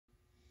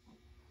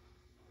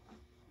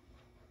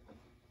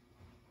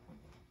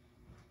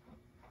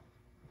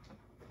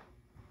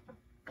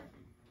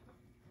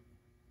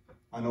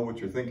know what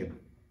you're thinking.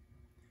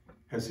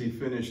 Has he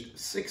finished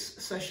 6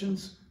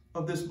 sessions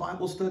of this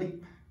Bible study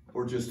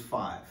or just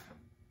 5?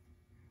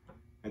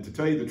 And to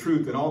tell you the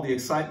truth, in all the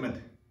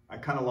excitement, I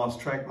kind of lost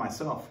track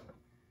myself.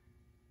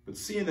 But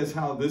seeing as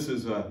how this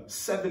is a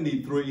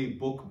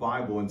 73-book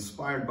Bible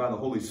inspired by the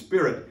Holy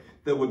Spirit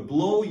that would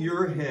blow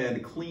your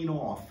head clean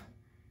off,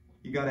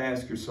 you got to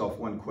ask yourself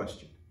one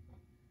question.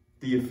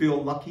 Do you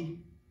feel lucky?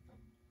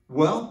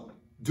 Well,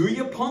 do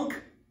you,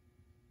 punk?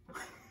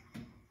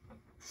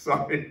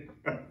 Sorry.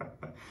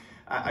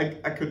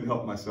 I couldn't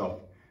help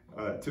myself.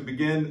 To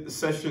begin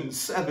session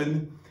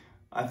 7,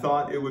 I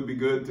thought it would be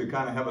good to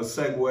kind of have a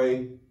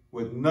segue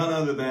with none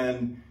other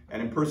than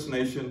an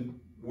impersonation,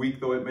 weak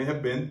though it may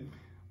have been,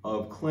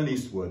 of Clint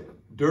Eastwood,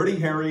 Dirty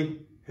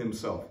Harry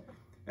himself.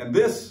 And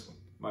this,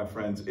 my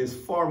friends, is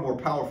far more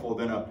powerful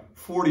than a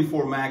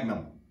 44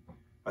 Magnum,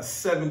 a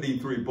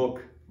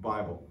 73-book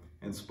Bible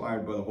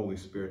inspired by the Holy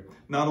Spirit.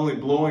 Not only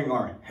blowing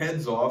our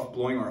heads off,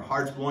 blowing our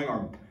hearts, blowing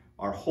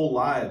our whole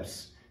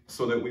lives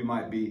so that we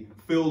might be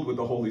filled with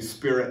the Holy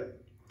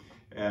Spirit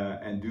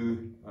and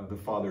do the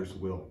Father's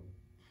will.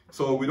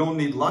 So we don't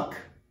need luck.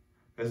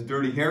 As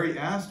Dirty Harry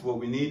asked, what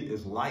we need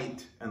is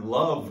light and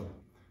love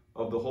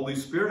of the Holy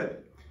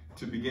Spirit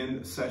to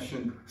begin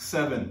session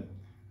 7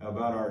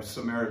 about our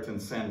Samaritan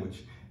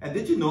sandwich. And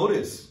did you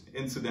notice,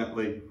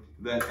 incidentally,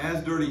 that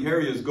as Dirty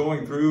Harry is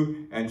going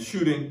through and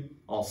shooting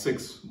all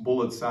 6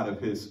 bullets out of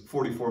his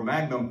 44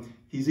 Magnum,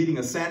 he's eating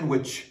a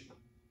sandwich.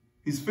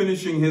 He's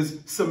finishing his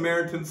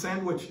Samaritan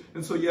sandwich.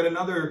 And so yet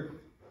another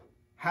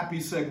happy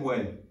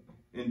segue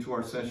into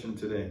our session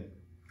today.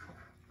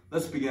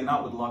 Let's begin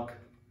not with luck,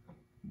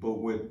 but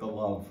with the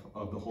love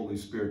of the Holy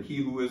Spirit. He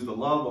who is the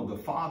love of the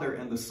Father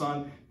and the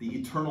Son, the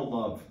eternal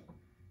love,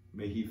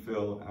 may he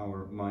fill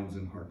our minds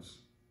and hearts.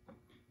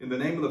 In the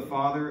name of the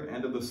Father,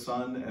 and of the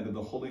Son, and of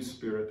the Holy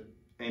Spirit,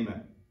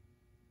 amen.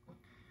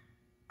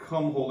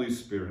 Come, Holy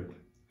Spirit,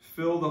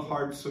 fill the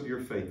hearts of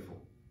your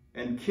faithful,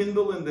 and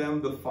kindle in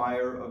them the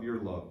fire of your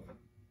love.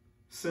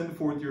 Send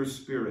forth your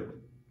Spirit,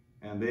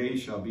 and they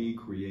shall be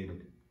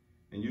created,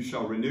 and you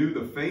shall renew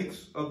the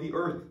faiths of the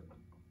earth.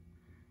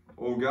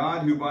 O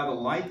God, who by the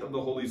light of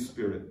the Holy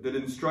Spirit did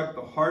instruct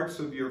the hearts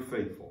of your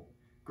faithful,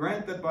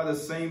 grant that by the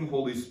same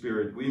Holy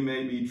Spirit we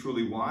may be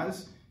truly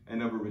wise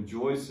and ever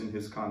rejoice in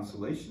his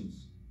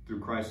consolations.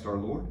 Through Christ our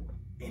Lord.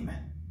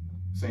 Amen.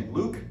 St.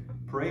 Luke,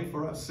 pray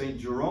for us. St.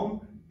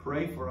 Jerome,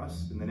 pray for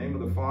us. In the name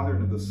of the Father,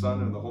 and of the Son,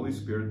 and of the Holy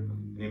Spirit.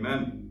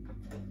 Amen.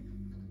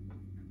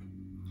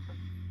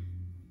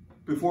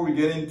 Before we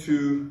get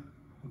into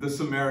the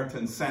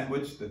Samaritan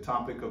sandwich, the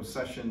topic of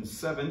session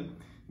 7,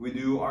 we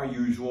do our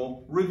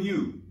usual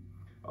review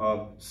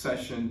of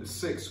session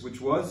 6, which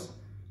was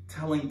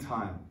telling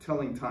time.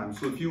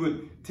 So if you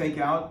would take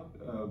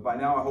out, by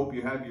now I hope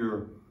you have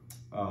your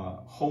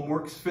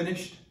homeworks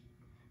finished.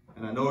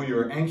 And I know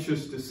you're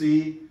anxious to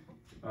see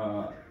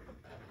that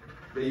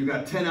you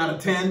got 10 out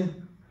of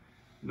 10,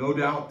 no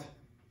doubt.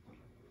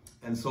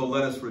 And so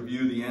let us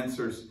review the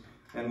answers.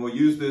 And we'll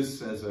use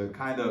this as a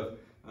kind of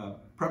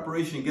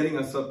preparation, getting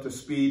us up to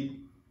speed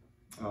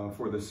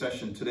for the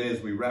session today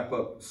as we wrap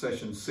up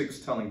session 6,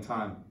 telling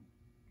time.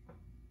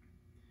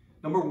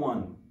 Number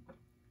 1,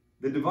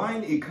 the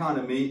divine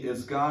economy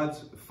is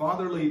God's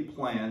fatherly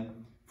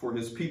plan for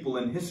his people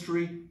in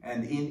history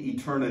and in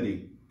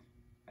eternity.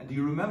 And do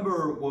you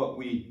remember what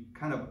we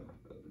kind of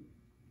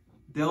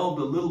delved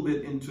a little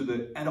bit into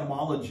the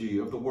etymology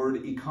of the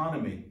word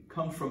economy? It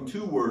comes from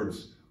 2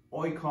 words,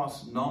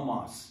 oikos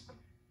nomos,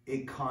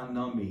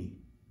 economy,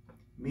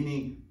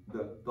 meaning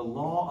the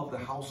law of the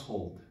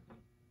household.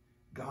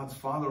 God's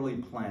fatherly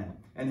plan.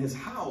 And his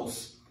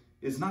house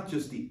is not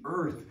just the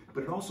earth,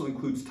 but it also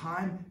includes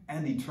time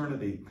and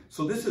eternity.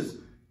 So this is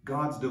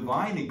God's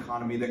divine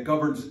economy that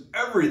governs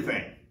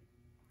everything.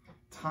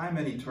 Time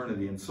and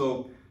eternity. And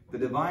so the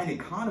divine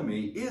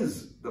economy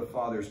is the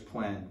Father's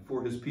plan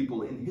for his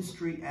people in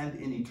history and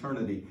in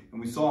eternity. And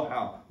we saw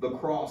how the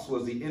cross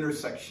was the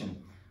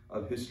intersection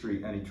of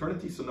history and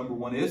eternity. So number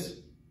 1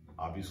 is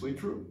obviously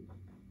true.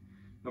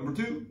 Number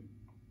 2,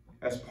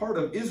 as part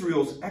of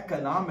Israel's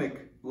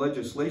economic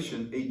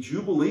legislation, a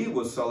jubilee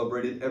was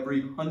celebrated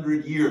every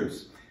 100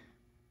 years.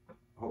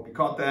 I hope you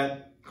caught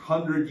that.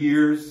 100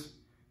 years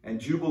and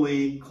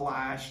jubilee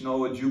clash.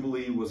 No, a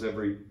jubilee was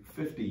every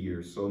 50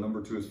 years. So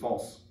number 2 is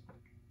false.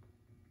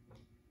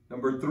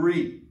 Number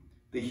 3,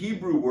 the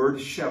Hebrew word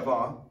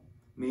sheva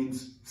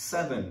means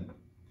 7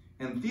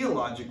 and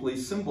theologically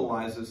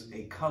symbolizes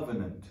a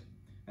covenant.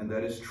 And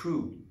that is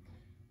true.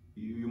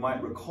 You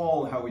might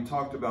recall how we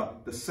talked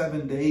about the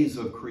 7 days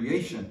of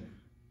creation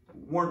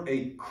weren't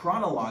a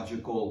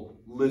chronological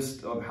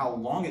list of how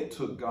long it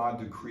took God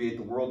to create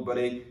the world, but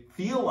a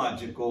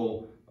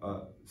theological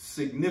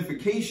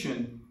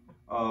signification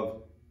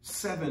of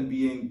 7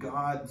 being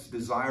God's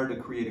desire to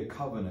create a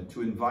covenant,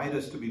 to invite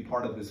us to be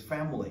part of his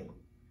family.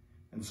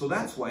 And so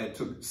that's why it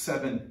took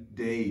 7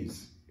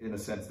 days, in a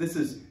sense. This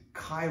is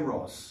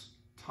kairos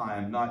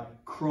time,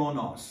 not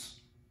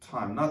chronos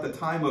time. Not the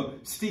time of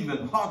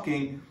Stephen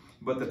Hawking,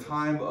 but the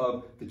time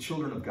of the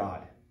children of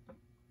God.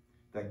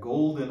 that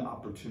golden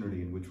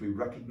opportunity in which we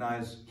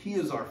recognize He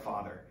is our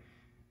Father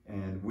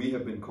and we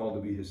have been called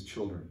to be His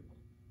children.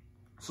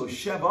 So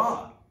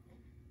Sheva,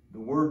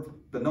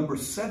 the number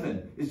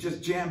 7, is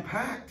just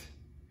jam-packed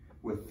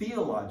with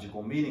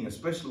theological meaning,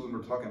 especially when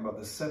we're talking about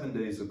the 7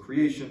 days of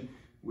creation,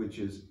 which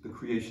is the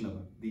creation of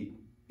the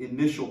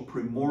initial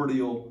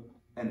primordial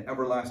and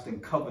everlasting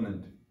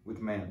covenant with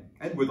man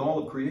and with all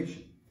of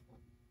creation.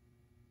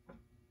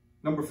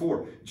 Number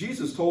 4,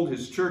 Jesus told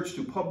His church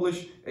to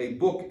publish a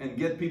book and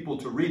get people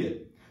to read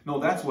it. No,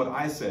 that's what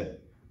I said.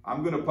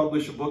 I'm going to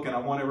publish a book and I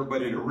want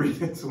everybody to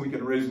read it so we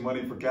can raise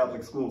money for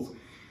Catholic schools.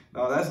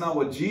 Now, that's not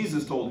what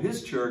Jesus told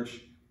His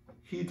church.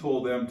 He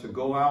told them to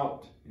go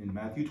out in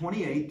Matthew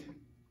 28,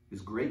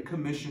 His great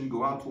commission,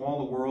 go out to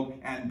all the world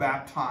and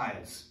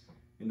baptize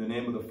in the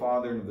name of the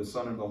Father and of the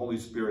Son and of the Holy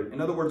Spirit. In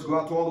other words, go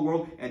out to all the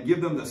world and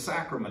give them the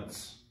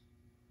sacraments.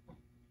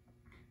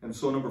 And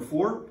so number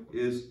 4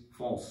 is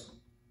false.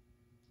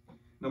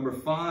 Number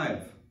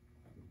 5,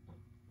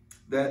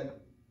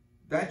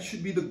 that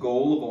should be the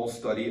goal of all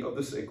study of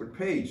the sacred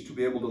page, to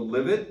be able to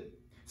live it.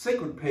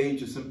 Sacred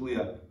page is simply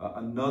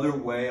another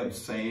way of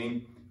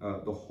saying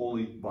the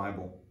Holy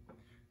Bible.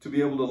 To be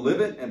able to live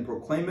it and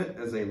proclaim it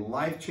as a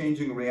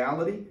life-changing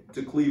reality,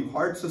 to cleave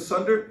hearts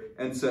asunder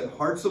and set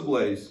hearts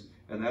ablaze.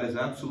 And that is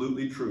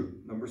absolutely true.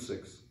 Number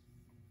 6.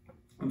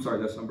 I'm sorry,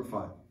 that's number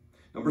 5.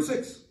 Number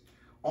 6.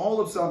 All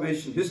of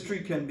salvation history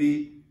can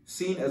be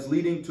seen as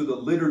leading to the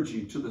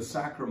liturgy, to the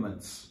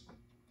sacraments.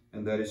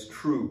 And that is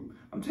true.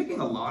 I'm taking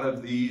a lot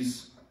of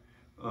these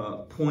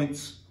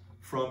points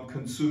from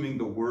Consuming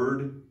the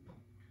Word,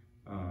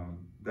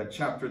 that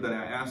chapter that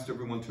I asked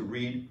everyone to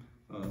read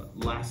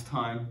last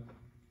time.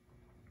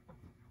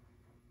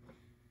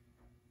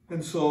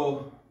 And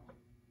so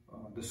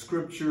the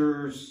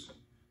scriptures,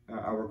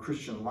 our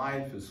Christian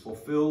life is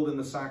fulfilled in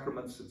the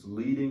sacraments. It's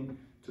leading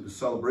to the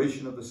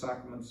celebration of the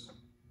sacraments.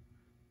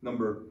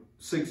 Number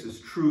 6 is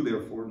true,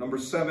 therefore. Number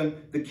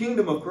 7, the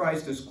kingdom of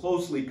Christ is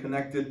closely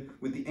connected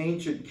with the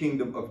ancient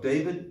kingdom of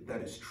David.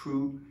 That is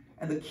true.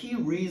 And the key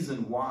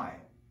reason why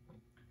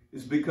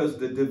is because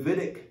the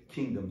Davidic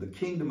kingdom, the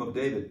kingdom of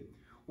David,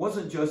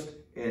 wasn't just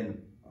a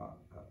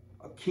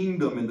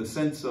kingdom in the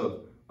sense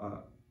of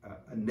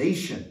a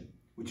nation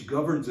which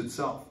governs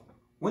itself.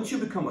 Once you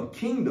become a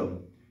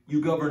kingdom,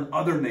 you govern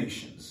other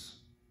nations.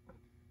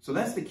 So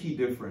that's the key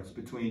difference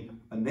between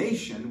a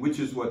nation, which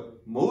is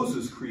what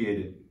Moses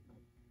created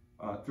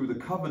through the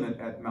covenant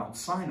at Mount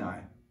Sinai.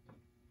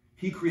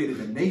 He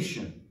created a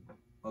nation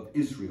of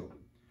Israel.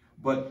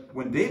 But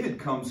when David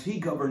comes, he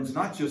governs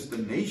not just the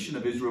nation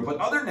of Israel, but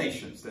other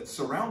nations that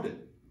surround it.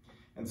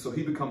 And so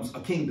he becomes a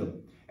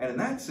kingdom. And in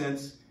that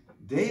sense,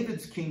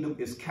 David's kingdom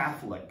is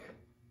Catholic.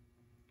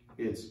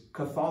 It's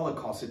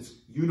Catholicos. It's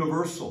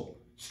universal.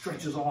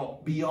 Stretches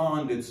all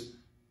beyond its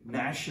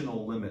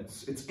national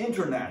limits. It's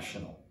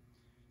international.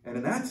 And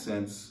in that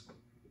sense,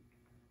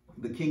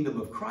 the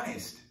kingdom of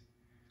Christ,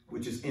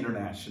 which is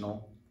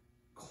international,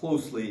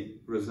 closely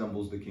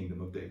resembles the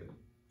kingdom of David.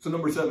 So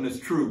number 7 is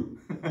true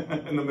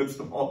in the midst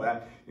of all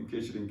that, in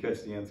case you didn't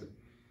catch the answer.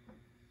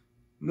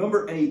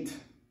 Number 8,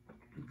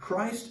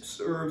 Christ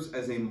serves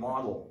as a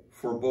model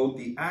for both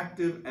the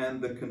active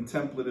and the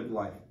contemplative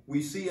life.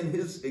 We see in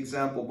His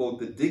example both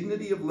the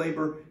dignity of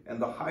labor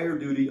and the higher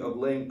duty of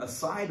laying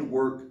aside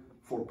work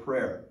for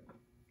prayer.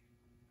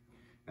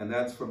 And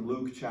that's from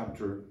Luke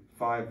chapter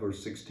 5,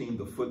 verse 16,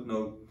 the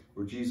footnote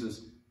where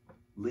Jesus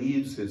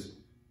leaves His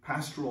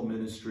pastoral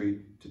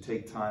ministry to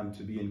take time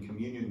to be in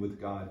communion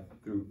with God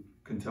through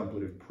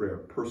contemplative prayer,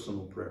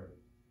 personal prayer.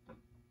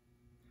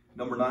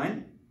 Number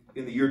 9,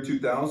 in the year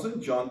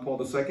 2000, John Paul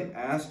II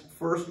asked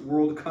first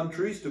world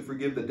countries to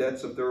forgive the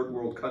debts of third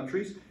world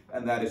countries,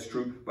 and that is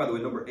true. By the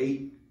way, number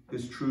 8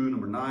 is true,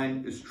 number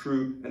 9 is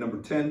true, and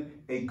number 10,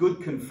 a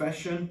good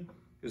confession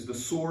is the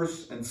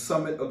source and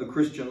summit of the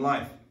Christian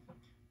life.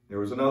 There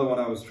was another one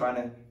I was trying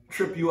to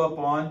trip you up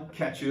on,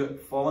 catch you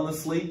falling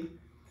asleep.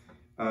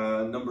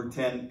 Number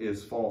 10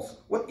 is false.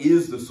 What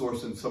is the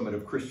source and summit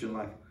of Christian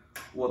life?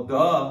 Well,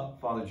 duh,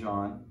 Father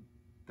John,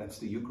 that's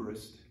the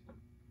Eucharist,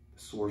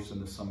 the source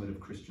and the summit of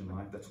Christian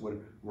life. That's what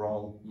we're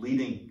all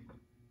leading.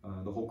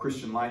 The whole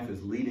Christian life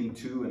is leading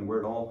to, and where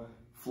it all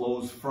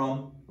flows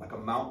from, like a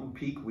mountain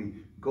peak. We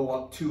go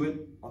up to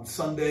it on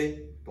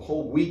Sunday. The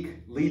whole week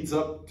leads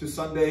up to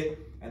Sunday,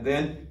 and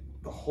then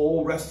the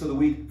whole rest of the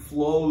week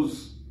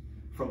flows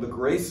from the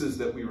graces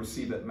that we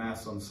receive at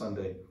Mass on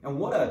Sunday. And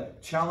what a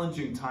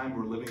challenging time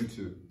we're living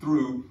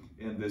through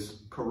in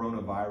this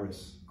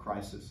coronavirus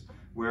crisis,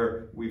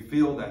 where we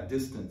feel that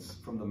distance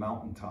from the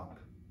mountaintop,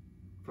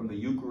 from the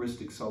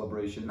Eucharistic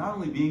celebration, not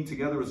only being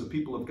together as a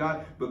people of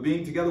God, but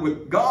being together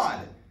with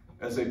God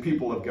as a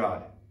people of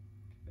God,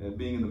 and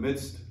being in the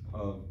midst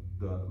of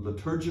the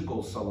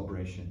liturgical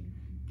celebration,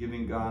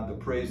 giving God the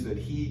praise that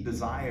He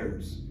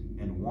desires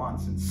and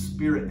wants in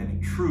spirit and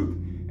in truth,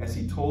 as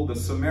He told the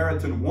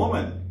Samaritan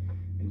woman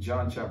in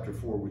John chapter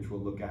 4, which we'll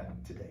look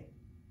at today.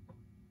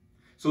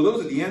 So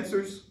those are the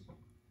answers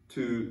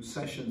to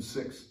session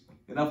 6.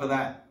 Enough of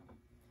that.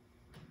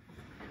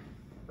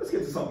 Let's get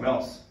to something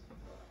else.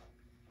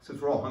 since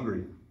we're all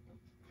hungry,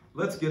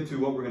 let's get to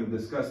what we're going to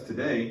discuss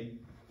today,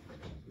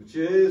 which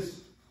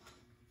is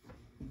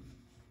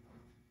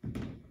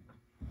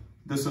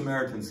the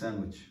Samaritan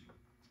sandwich.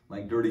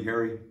 Like Dirty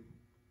Harry,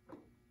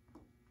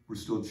 we're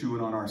still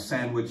chewing on our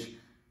sandwich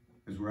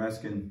as we're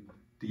asking,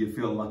 do you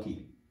feel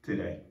lucky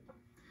today?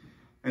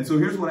 And so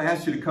here's what I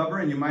asked you to cover,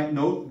 and you might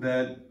note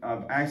that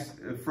I've asked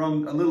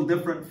from a little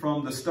different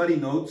from the study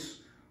notes.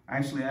 I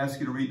actually asked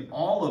you to read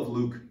all of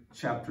Luke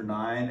chapter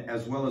 9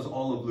 as well as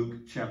all of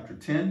Luke chapter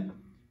 10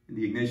 in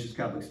the Ignatius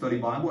Catholic Study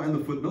Bible and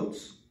the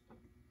footnotes.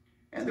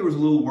 And there was a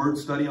little word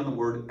study on the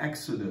word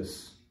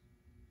Exodus.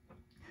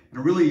 And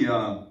I really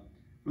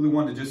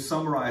wanted to just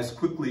summarize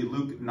quickly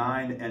Luke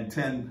 9 and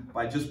 10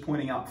 by just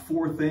pointing out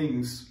four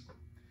things,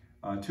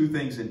 two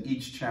things in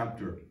each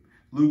chapter.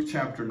 Luke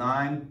chapter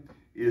 9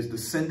 is the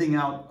sending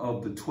out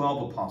of the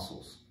 12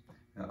 apostles,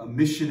 a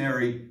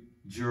missionary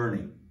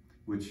journey,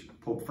 which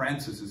Pope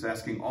Francis is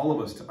asking all of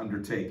us to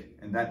undertake,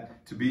 and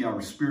that to be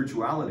our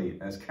spirituality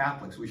as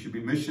Catholics. We should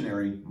be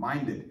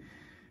missionary-minded.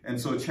 And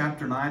so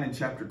chapter 9 and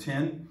chapter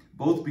 10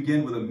 both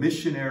begin with a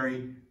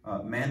missionary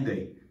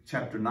mandate.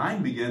 Chapter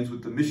 9 begins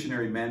with the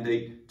missionary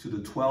mandate to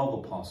the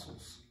 12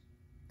 apostles,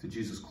 to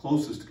Jesus'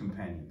 closest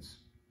companions.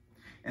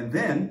 And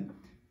then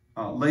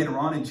later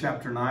on in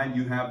chapter 9,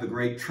 you have the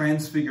great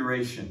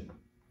transfiguration,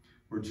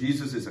 where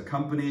Jesus is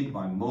accompanied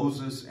by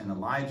Moses and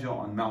Elijah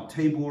on Mount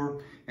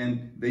Tabor,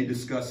 and they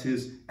discuss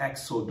his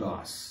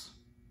exodus,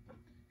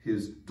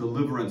 his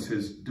deliverance,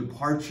 his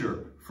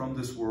departure from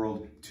this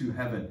world to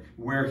heaven,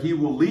 where he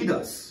will lead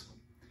us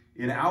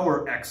in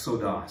our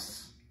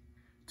exodus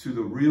to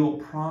the real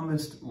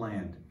promised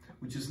land,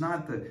 which is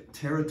not the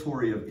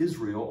territory of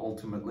Israel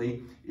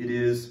ultimately, it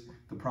is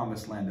the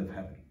promised land of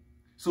heaven.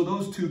 So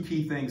those two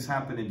key things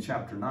happen in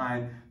chapter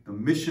 9, the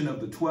mission of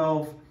the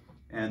 12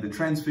 and the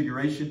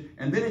transfiguration.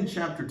 And then in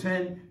chapter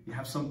 10, you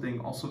have something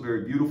also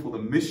very beautiful, the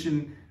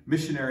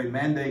missionary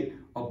mandate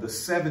of the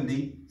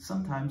 70,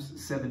 sometimes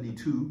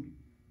 72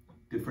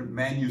 different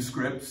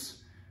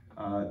manuscripts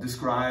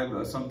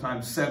describe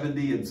sometimes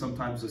 70 and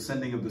sometimes the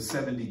sending of the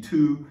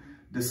 72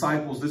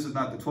 disciples. This is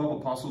not the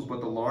 12 apostles,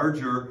 but the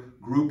larger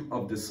group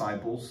of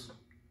disciples.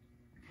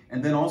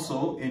 And then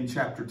also in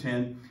chapter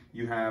 10,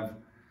 you have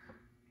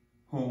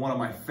one of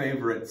my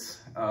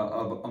favorites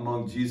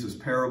among Jesus'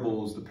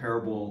 parables, the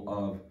parable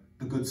of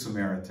the Good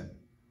Samaritan.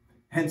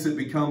 Hence, it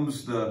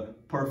becomes the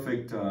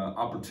perfect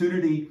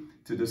opportunity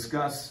to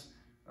discuss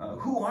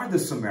who are the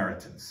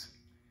Samaritans.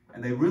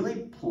 And they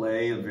really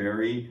play a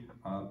very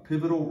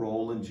pivotal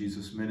role in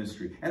Jesus'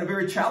 ministry, and a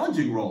very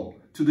challenging role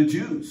to the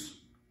Jews.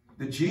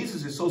 That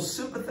Jesus is so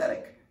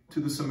sympathetic to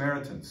the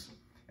Samaritans.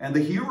 And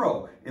the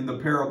hero in the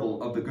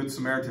parable of the Good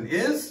Samaritan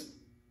is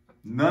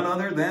none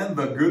other than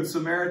the Good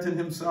Samaritan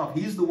himself.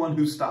 He's the one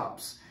who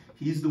stops.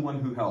 He's the one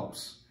who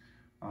helps.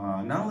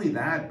 Not only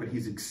that, but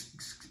he's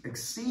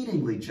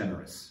exceedingly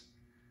generous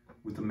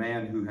with a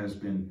man who has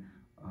been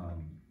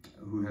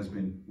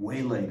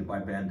waylaid by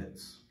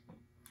bandits.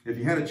 If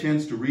you had a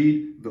chance to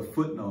read the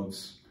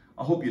footnotes,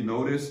 I hope you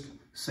noticed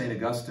St.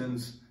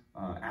 Augustine's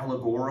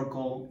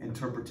allegorical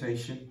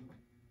interpretation.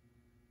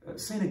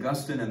 St.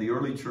 Augustine and the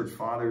early church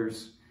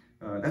fathers,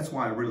 that's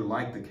why I really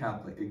like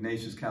the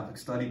Ignatius Catholic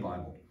Study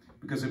Bible,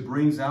 because it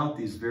brings out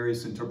these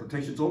various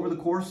interpretations over the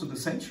course of the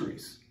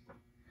centuries.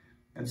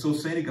 And so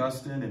St.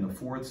 Augustine in the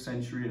 4th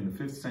century and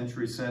the 5th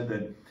century said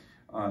that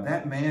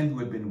that man who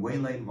had been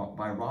waylaid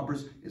by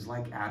robbers is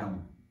like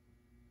Adam.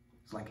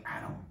 It's like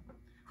Adam,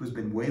 who's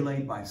been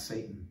waylaid by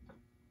Satan.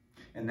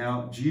 And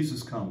now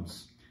Jesus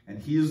comes, and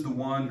he is the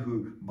one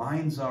who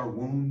binds our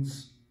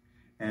wounds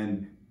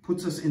and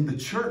puts us in the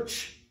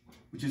church,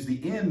 which is the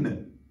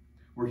inn,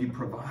 where he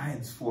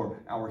provides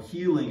for our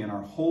healing and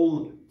our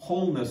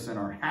wholeness and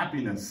our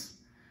happiness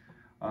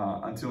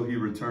until he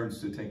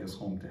returns to take us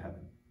home to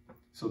heaven.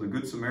 So the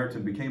Good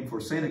Samaritan became for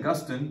St.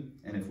 Augustine,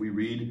 and if we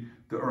read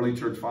the early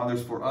church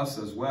fathers, for us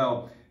as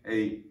well,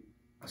 a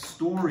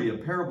story, a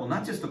parable,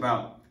 not just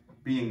about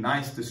being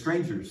nice to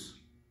strangers,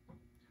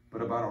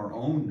 but about our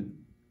own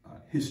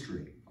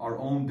history, our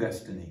own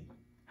destiny,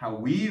 how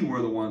we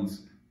were the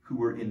ones who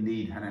were in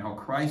need, and how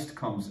Christ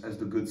comes as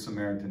the Good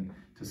Samaritan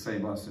to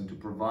save us and to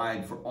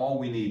provide for all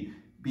we need,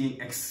 being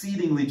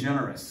exceedingly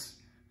generous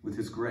with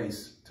his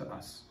grace to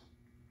us.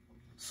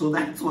 So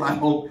that's what I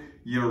hope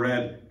you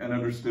read and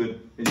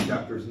understood in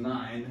chapters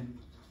 9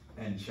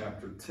 and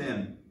chapter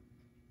 10.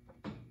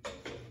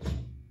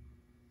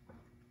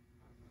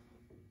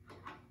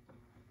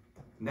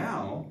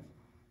 Now,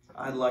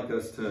 I'd like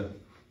us to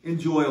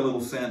enjoy a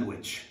little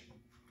sandwich,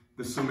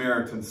 the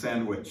Samaritan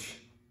sandwich.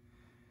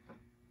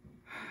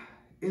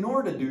 In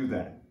order to do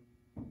that,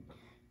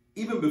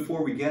 even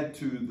before we get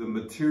to the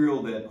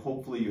material that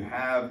hopefully you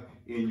have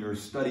in your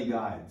study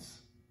guides,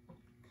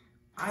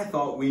 I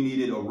thought we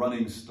needed a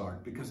running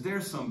start, because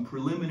there's some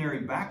preliminary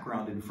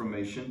background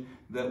information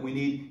that we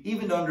need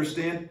even to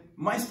understand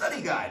my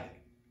study guide.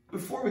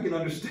 Before we can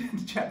understand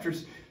the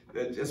chapters,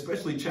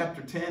 especially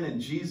chapter 10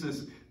 and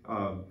Jesus'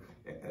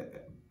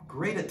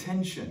 great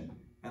attention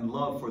and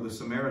love for the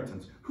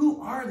Samaritans.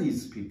 Who are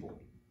these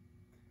people?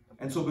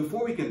 And so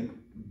before we can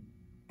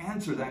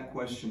answer that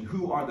question,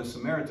 who are the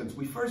Samaritans,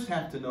 we first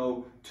have to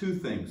know two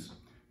things.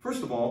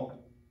 First of all,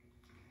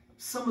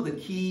 some of the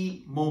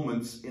key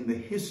moments in the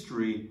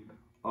history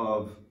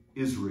of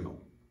Israel.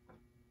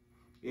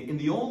 In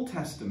the Old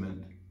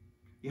Testament,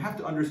 you have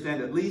to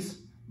understand at least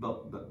the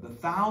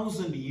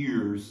 1,000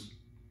 years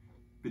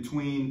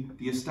between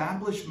the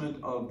establishment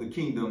of the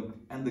kingdom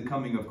and the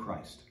coming of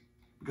Christ.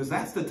 Because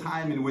that's the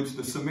time in which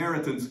the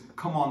Samaritans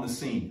come on the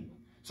scene.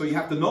 So you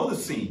have to know the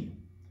scene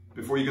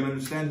before you can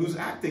understand who's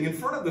acting in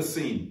front of the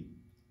scene.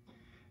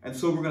 And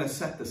so we're going to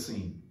set the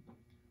scene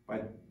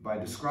by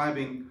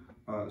describing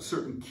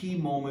certain key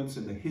moments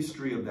in the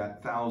history of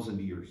that 1,000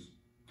 years.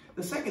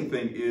 The second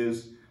thing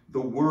is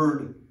the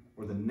word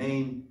or the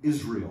name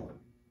Israel.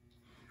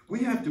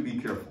 We have to be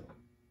careful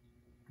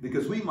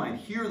because we might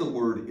hear the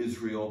word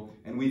Israel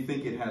and we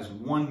think it has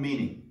one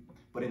meaning.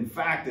 But in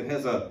fact, it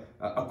has a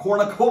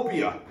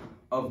cornucopia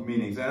of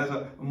meanings. It has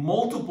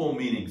multiple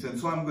meanings. And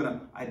so I'm going to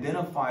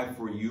identify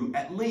for you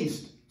at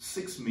least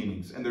 6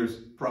 meanings. And there's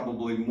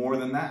probably more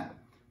than that.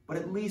 But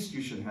at least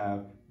you should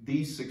have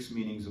these 6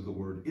 meanings of the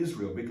word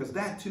Israel, because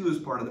that too is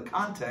part of the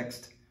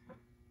context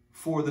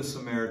for the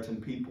Samaritan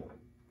people.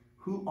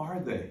 Who are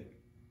they?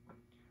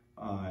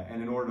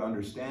 And in order to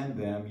understand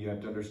them, you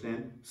have to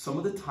understand some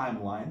of the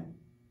timeline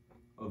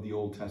of the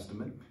Old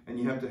Testament, and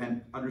you have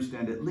to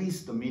understand at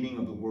least the meaning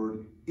of the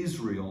word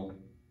Israel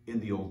in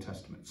the Old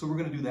Testament. So we're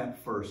going to do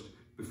that first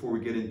before we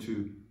get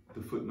into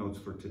the footnotes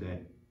for today.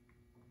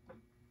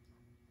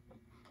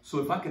 So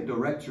if I could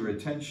direct your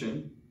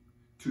attention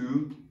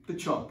to the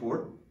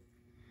chalkboard.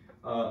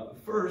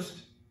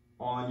 First,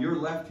 on your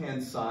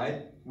left-hand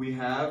side, we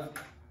have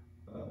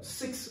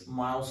 6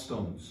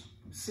 milestones.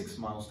 6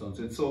 milestones.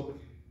 And so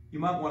you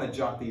might want to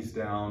jot these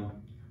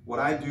down. What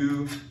I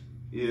do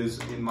is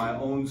in my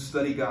own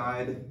study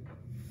guide,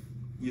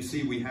 you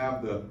see we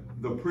have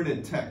the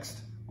printed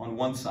text on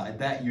one side.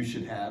 That you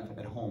should have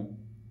at home.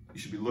 You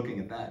should be looking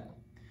at that.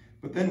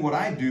 But then what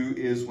I do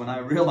is when I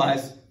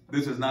realize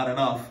this is not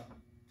enough,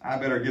 I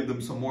better give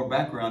them some more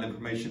background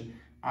information,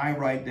 I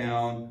write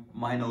down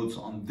my notes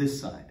on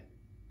this side.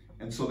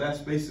 And so that's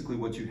basically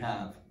what you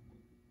have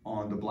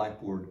on the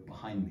blackboard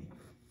behind me.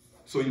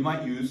 So you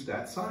might use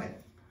that side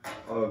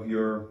of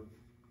your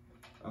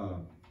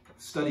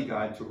study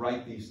guide to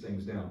write these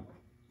things down.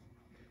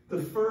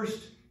 The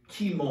first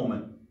key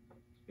moment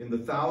in the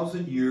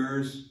 1,000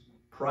 years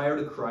prior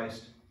to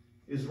Christ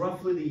is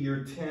roughly the year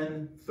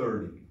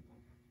 1030.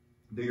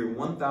 The year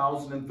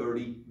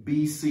 1030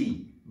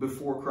 BC,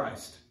 before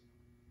Christ.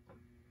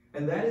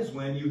 And that is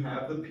when you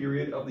have the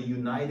period of the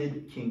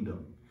United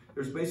Kingdom.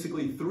 There's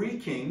basically 3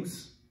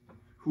 kings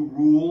who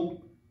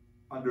rule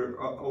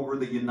over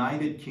the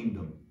United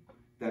Kingdom.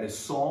 That is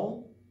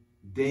Saul,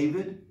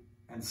 David,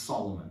 and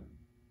Solomon.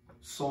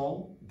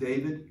 Saul,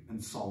 David,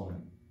 and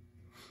Solomon.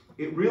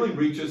 It really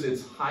reaches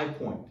its high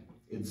point,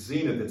 its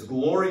zenith, its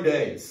glory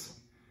days,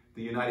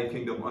 the United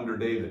Kingdom under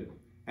David.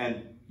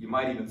 And you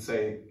might even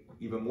say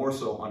even more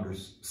so under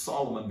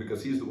Solomon,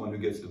 because he's the one who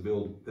gets to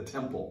build the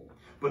temple.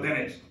 But then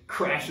it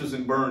crashes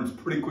and burns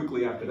pretty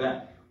quickly after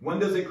that. When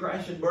does it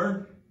crash and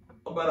burn?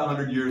 About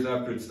 100 years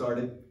after it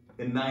started.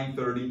 In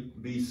 930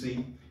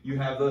 BC, you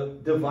have the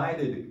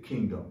divided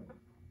kingdom.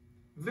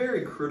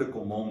 Very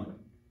critical moment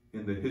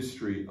in the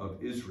history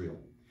of Israel,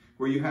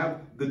 where you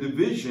have the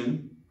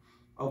division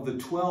of the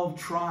 12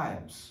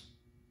 tribes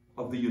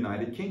of the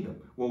United Kingdom.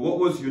 Well, what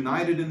was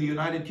united in the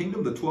United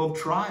Kingdom? The 12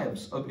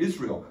 tribes of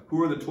Israel.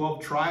 Who are the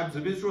 12 tribes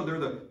of Israel? They're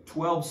the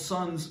 12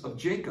 sons of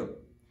Jacob.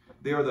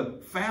 They are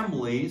the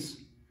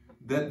families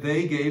that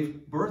they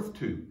gave birth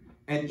to.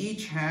 And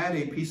each had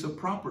a piece of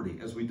property,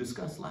 as we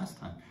discussed last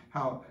time.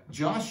 How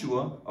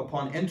Joshua,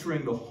 upon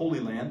entering the Holy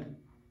Land,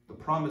 the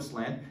Promised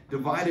Land,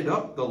 divided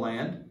up the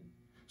land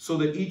so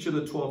that each of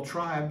the 12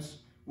 tribes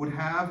would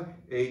have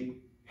a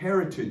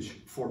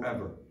heritage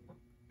forever,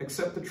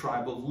 except the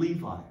tribe of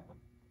Levi,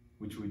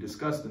 which we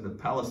discussed in the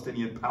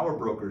Palestinian Power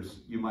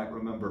Brokers, you might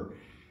remember.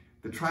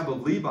 The tribe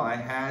of Levi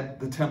had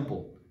the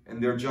temple,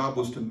 and their job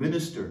was to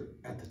minister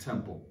at the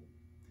temple.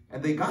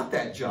 And they got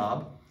that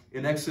job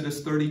in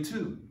Exodus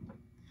 32,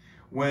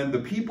 when the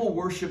people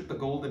worshiped the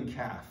golden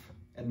calf.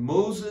 And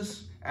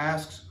Moses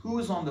asks, who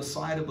is on the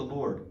side of the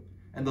Lord?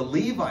 And the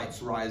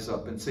Levites rise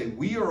up and say,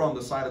 we are on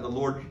the side of the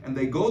Lord. And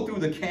they go through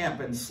the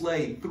camp and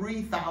slay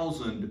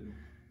 3,000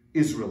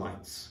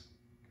 Israelites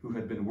who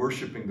had been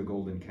worshiping the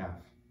golden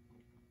calf.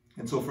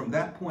 And so from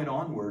that point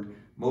onward,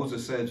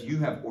 Moses says, you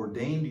have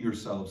ordained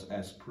yourselves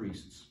as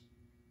priests.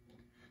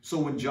 So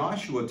when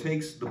Joshua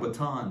takes the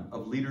baton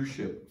of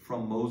leadership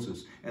from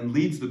Moses and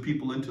leads the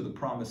people into the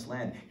promised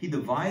land, he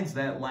divides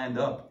that land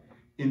up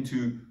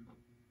into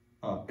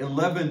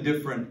 11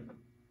 different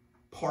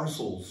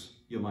parcels,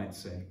 you might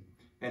say.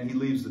 And he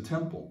leaves the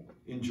temple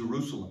in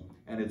Jerusalem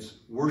and its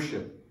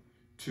worship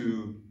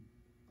to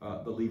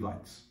the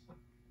Levites.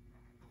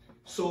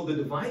 So the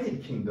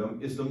divided kingdom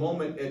is the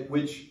moment at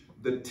which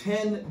the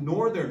 10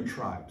 northern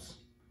tribes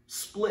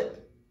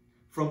split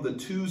from the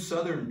 2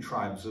 southern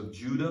tribes of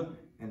Judah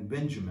and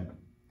Benjamin.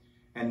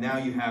 And now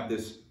you have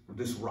this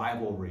this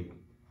rivalry.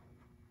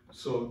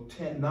 So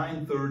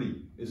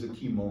 930 is a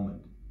key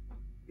moment.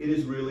 It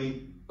is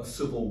really a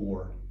civil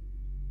war.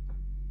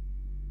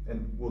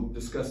 And we'll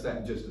discuss that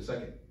in just a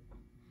second,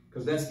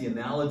 because that's the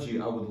analogy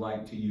I would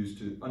like to use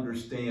to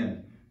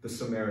understand the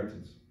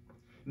Samaritans.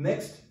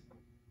 Next,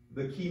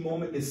 the key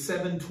moment is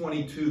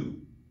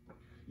 722.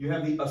 You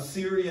have the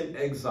Assyrian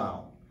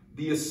exile.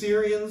 The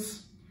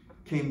Assyrians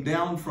came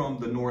down from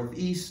the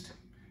northeast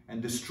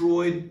and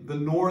destroyed the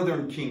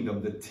northern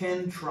kingdom, the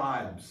 10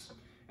 tribes.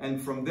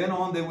 And from then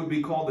on, they would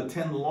be called the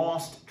 10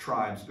 lost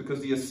tribes,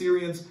 because the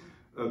Assyrians,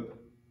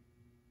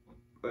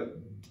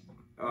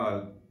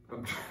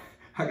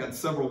 I got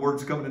several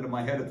words coming into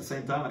my head at the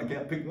same time, and I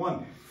can't pick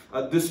one.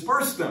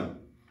 Dispersed them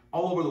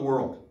all over the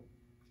world,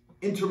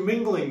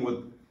 intermingling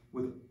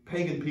with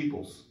pagan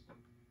peoples.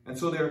 And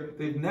so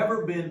they've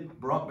never been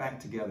brought back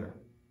together.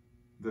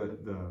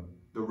 The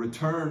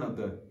return of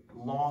the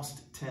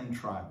lost 10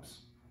 tribes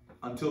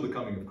until the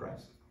coming of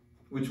Christ,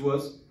 which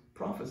was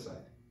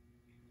prophesied.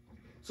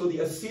 So the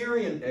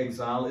Assyrian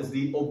exile is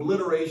the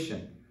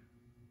obliteration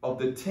of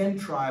the 10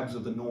 tribes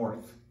of the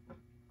north.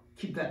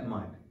 Keep that in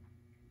mind.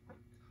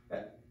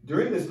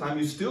 During this time,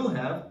 you still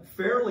have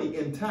fairly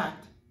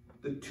intact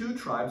the 2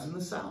 tribes in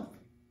the south.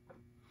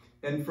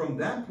 And from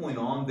that point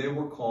on, they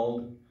were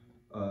called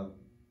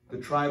the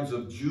tribes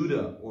of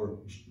Judah, or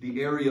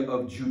the area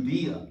of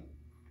Judea.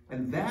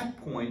 And that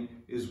point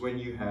is when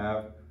you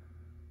have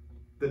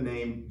the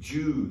name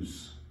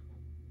Jews.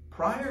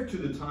 Prior to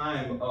the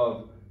time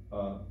of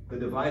the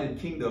divided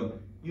kingdom,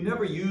 you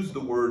never used the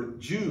word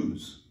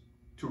Jews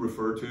to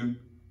refer to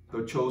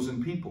the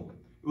chosen people.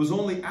 It was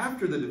only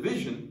after the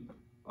division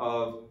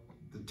of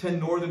the 10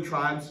 northern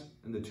tribes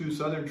and the 2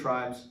 southern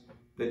tribes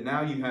that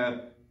now you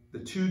have the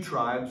 2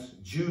 tribes,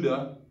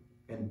 Judah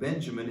and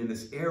Benjamin, in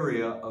this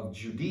area of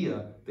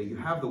Judea, that you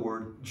have the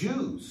word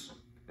Jews.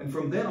 And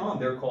from then on,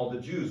 they're called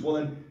the Jews. Well,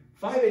 in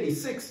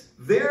 586,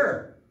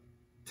 they're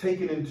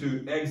taken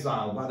into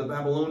exile by the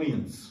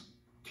Babylonians.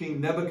 King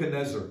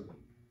Nebuchadnezzar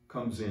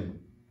comes in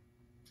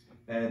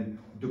and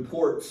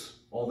deports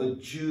all the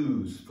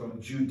Jews from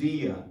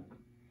Judea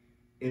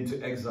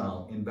into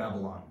exile in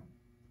Babylon.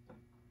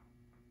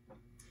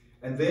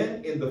 And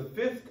then in the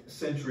 5th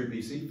century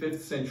BC, 5th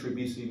century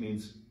BC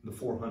means the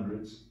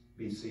 400s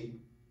BC,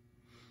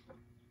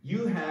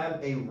 you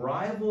have a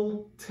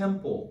rival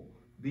temple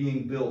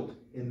being built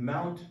in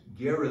Mount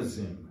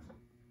Gerizim.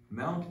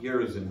 Mount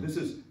Gerizim. This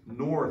is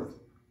north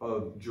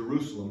of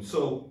Jerusalem.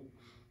 So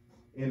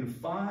in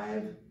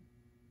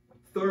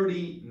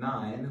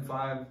 539,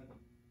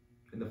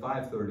 in the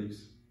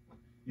 530s,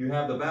 you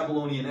have the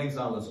Babylonian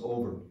exile is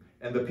over.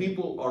 And the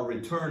people are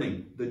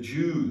returning, the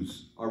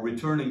Jews are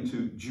returning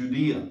to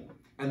Judea.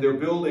 And they're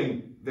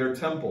building their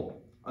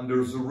temple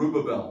under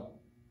Zerubbabel.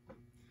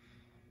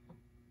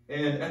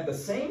 And at the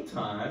same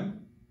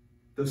time,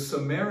 the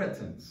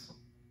Samaritans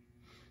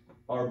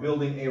are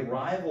building a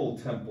rival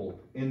temple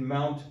in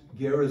Mount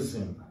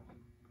Gerizim.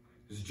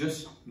 It's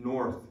just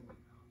north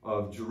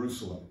of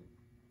Jerusalem.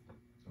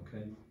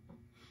 Okay?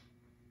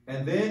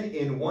 And then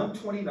in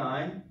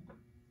 129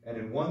 and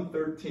in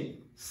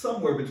 113,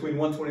 somewhere between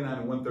 129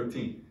 and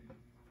 113,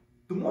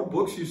 the more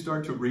books you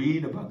start to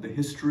read about the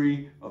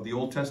history of the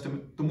Old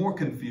Testament, the more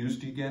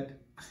confused you get.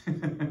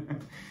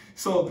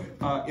 So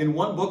in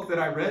one book that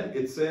I read,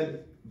 it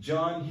said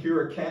John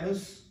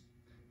Hyrcanus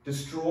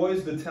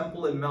destroys the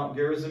temple in Mount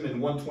Gerizim in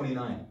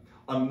 129.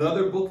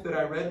 Another book that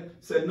I read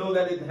said, no,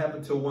 that didn't happen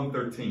until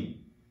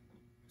 113.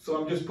 So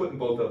I'm just putting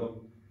both of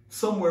them.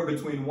 Somewhere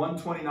between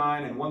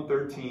 129 and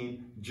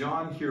 113,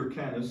 John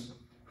Hyrcanus,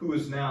 who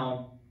is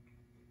now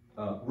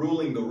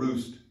ruling the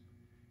roost,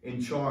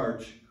 in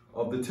charge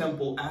of the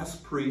temple as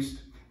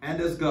priest and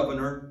as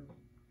governor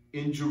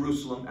in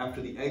Jerusalem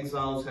after the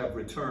exiles have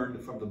returned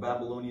from the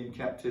Babylonian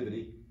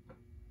captivity.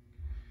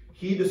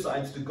 He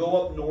decides to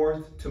go up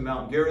north to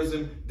Mount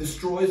Gerizim,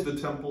 destroys the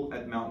temple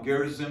at Mount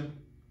Gerizim,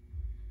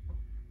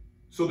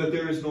 so that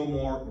there is no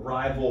more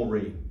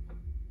rivalry.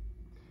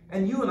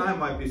 And you and I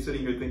might be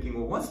sitting here thinking,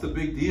 well, what's the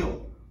big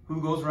deal? Who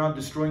goes around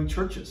destroying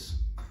churches?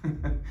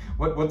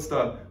 What's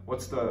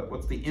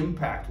the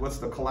impact? What's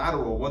the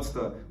collateral? What's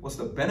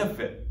the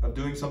benefit of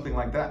doing something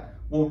like that?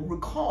 Well,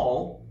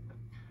 recall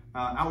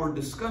our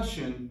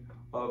discussion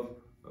of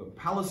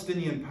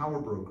Palestinian power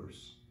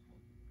brokers.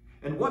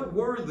 And what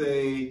were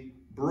they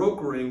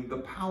brokering the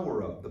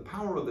power of? The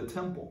power of the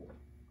temple.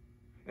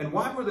 And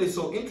why were they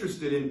so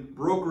interested in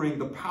brokering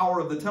the power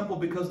of the temple?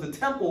 Because the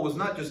temple was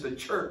not just a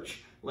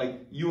church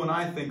like you and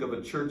I think of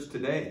a church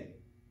today.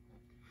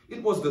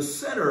 It was the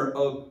center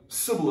of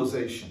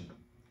civilization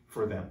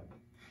for them.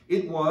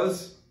 It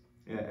was,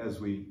 as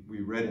we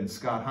read in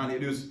Scott Hahn,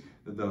 it is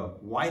the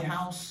White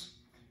House,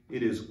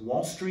 it is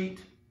Wall Street,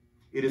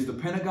 it is the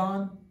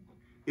Pentagon,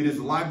 it is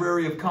the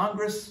Library of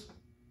Congress,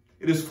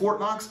 it is Fort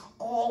Knox,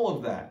 all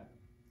of that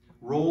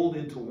rolled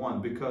into one,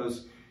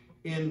 because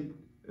in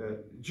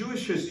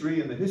Jewish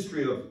history and the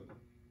history of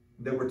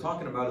that we're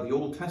talking about in the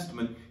Old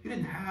Testament, you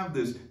didn't have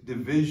this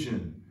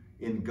division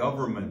in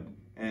government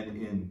and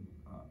in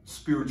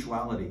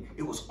spirituality.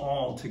 It was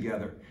all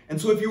together. And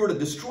so if you were to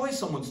destroy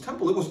someone's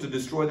temple, it was to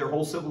destroy their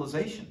whole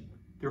civilization,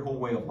 their whole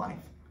way of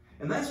life.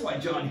 And that's why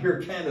John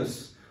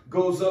Hyrcanus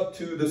goes up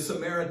to the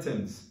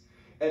Samaritans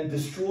and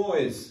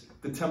destroys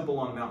the temple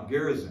on Mount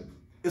Gerizim.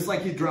 It's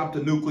like he dropped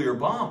a nuclear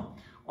bomb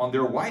on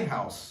their White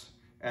House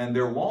and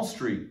their Wall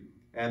Street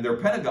and their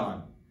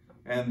Pentagon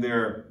and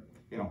their,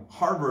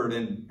 Harvard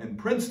and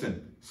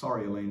Princeton.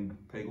 Sorry, Elaine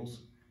Pagels.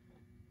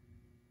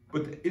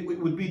 But it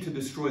would be to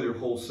destroy their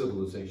whole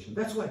civilization.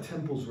 That's why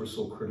temples were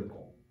so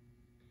critical.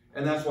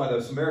 And that's why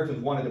the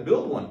Samaritans wanted to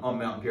build one on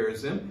Mount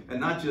Gerizim and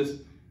not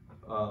just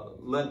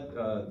let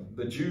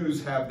the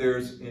Jews have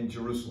theirs in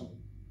Jerusalem.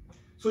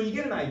 So you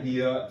get an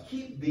idea.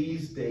 Keep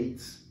these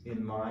dates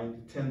in mind.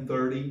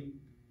 1030,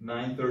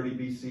 930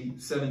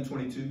 BC,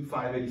 722,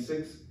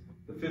 586.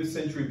 The 5th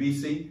century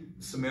BC,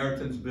 the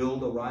Samaritans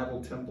build a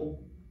rival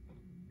temple.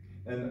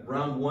 And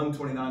around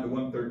 129 to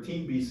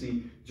 113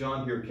 BC,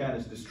 John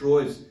Hyrcanus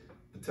destroys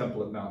the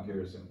temple at Mount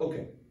Gerizim.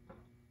 Okay,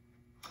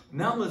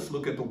 now let's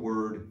look at the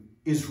word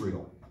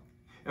Israel.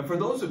 And for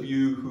those of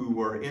you who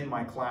were in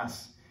my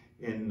class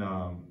in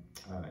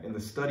the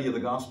study of the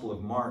Gospel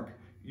of Mark,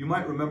 you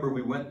might remember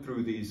we went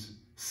through these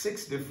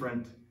 6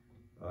 different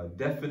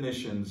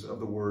definitions of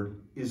the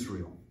word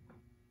Israel.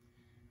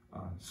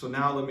 So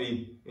now let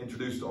me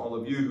introduce to all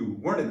of you who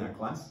weren't in that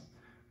class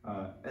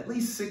at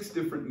least 6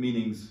 different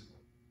meanings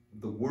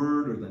of the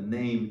word or the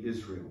name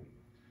Israel.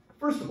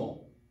 First of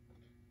all,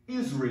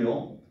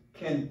 Israel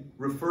can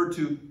refer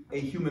to a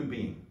human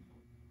being.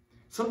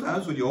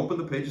 Sometimes when you open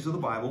the pages of the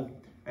Bible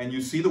and you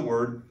see the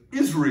word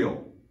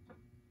Israel,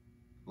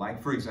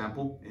 like for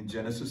example in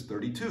Genesis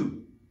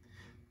 32,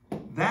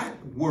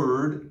 that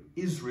word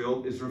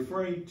Israel is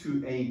referring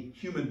to a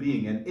human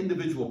being, an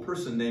individual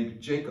person named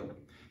Jacob.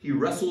 He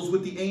wrestles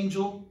with the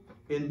angel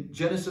in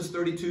Genesis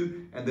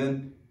 32, and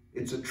then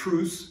it's a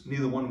truce,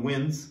 neither one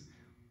wins.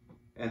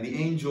 And the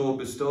angel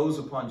bestows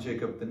upon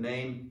Jacob the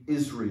name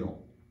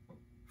Israel.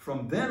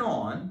 From then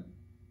on,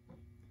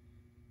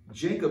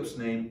 Jacob's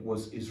name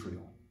was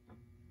Israel.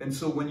 And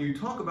so when you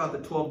talk about the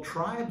 12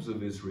 tribes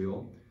of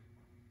Israel,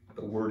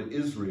 the word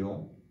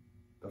Israel,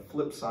 the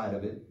flip side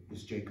of it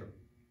is Jacob.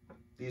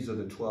 These are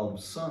the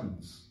 12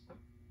 sons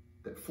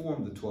that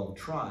form the 12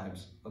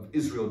 tribes of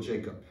Israel,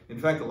 Jacob. In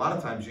fact, a lot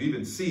of times you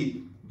even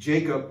see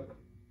Jacob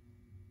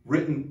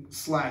written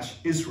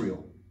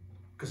 /Israel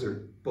because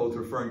they're both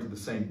referring to the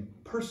same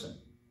person.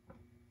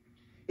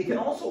 It can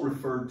also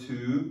refer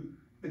to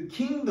the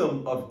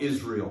kingdom of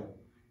Israel.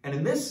 And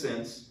in this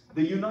sense,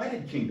 the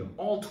United Kingdom,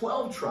 all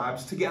 12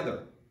 tribes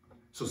together.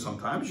 So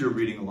sometimes you're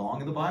reading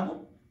along in the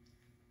Bible,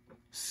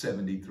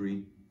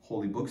 73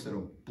 holy books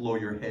that'll blow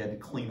your head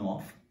clean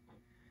off.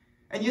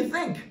 And you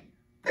think,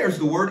 there's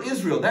the word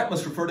Israel. That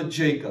must refer to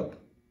Jacob.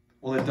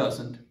 Well, it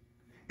doesn't.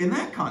 In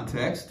that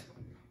context,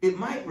 it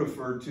might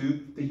refer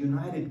to the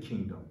United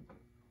Kingdom.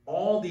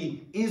 All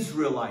the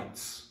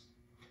Israelites.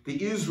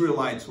 The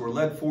Israelites were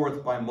led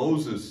forth by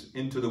Moses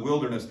into the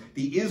wilderness.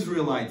 The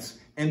Israelites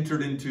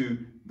entered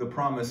into the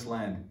promised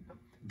land.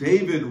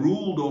 David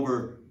ruled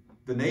over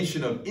the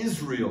nation of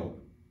Israel.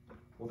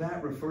 Well,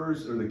 that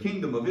refers, or the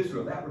kingdom of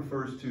Israel, that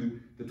refers to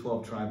the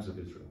 12 tribes of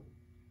Israel.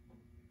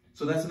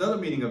 So that's another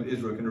meaning of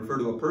Israel. It can refer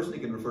to a person,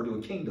 it can refer to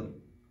a kingdom.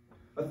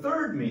 A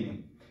third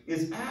meaning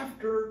is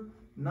after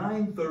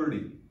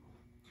 930,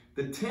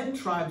 the 10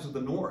 tribes of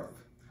the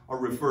north are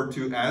referred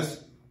to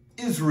as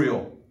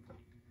Israel,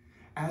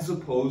 as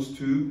opposed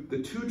to the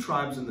 2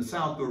 tribes in the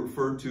south that are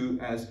referred to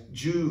as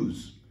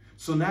Jews.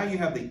 So now you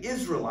have the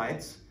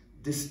Israelites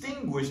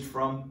distinguished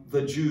from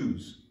the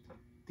Jews.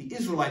 The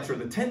Israelites are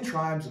the 10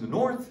 tribes in the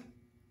north.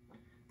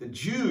 The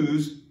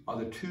Jews are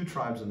the 2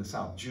 tribes in the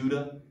south,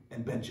 Judah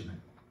and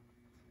Benjamin.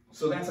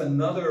 So that's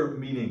another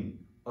meaning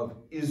of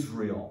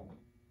Israel.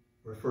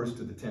 Refers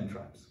to the 10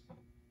 tribes.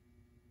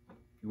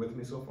 You with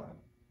me so far?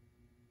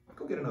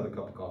 Go get another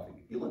cup of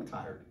coffee. You look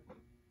tired.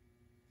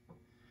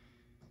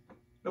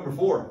 Number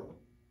 4.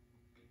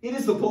 It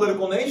is the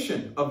political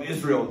nation of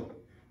Israel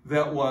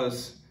that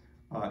was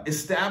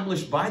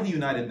established by the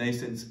United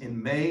Nations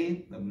in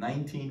May of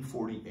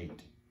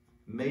 1948.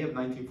 May of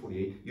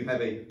 1948. You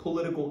have a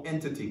political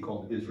entity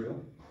called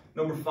Israel.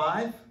 Number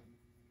 5.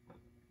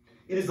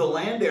 It is the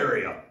land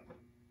area,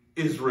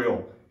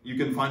 Israel. You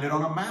can find it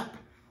on a map.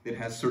 It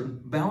has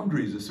certain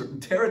boundaries, a certain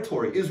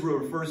territory. Israel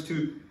refers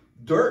to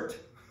dirt,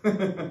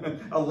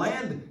 a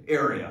land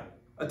area,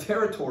 a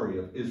territory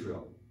of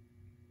Israel.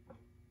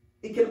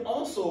 It can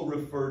also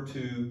refer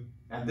to,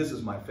 and this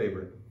is my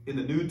favorite, in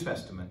the New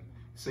Testament,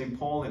 St.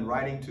 Paul in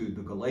writing to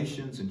the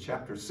Galatians in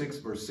chapter 6,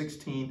 verse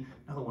 16,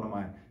 another one of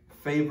my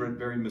favorite,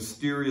 very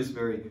mysterious,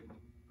 very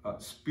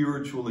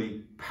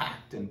spiritually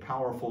packed and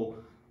powerful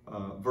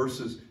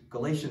verses,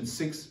 Galatians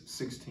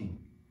 6:16.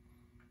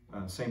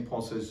 St.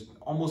 Paul says,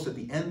 almost at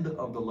the end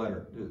of the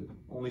letter,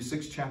 only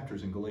 6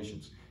 chapters in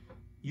Galatians,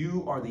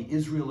 you are the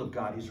Israel of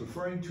God. He's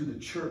referring to the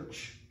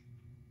church.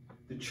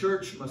 The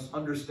church must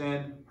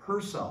understand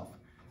herself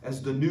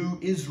as the new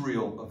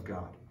Israel of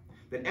God.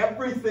 That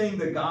everything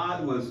that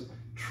God was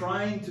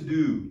trying to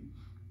do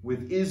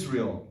with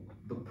Israel,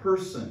 the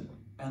person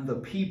and the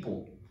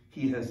people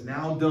he has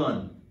now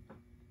done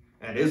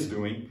and is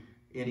doing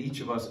in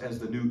each of us as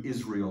the new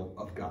Israel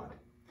of God.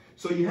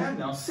 So you have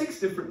now 6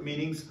 different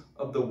meanings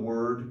of the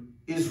word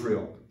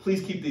Israel.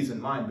 Please keep these in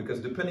mind,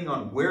 because depending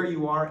on where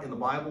you are in the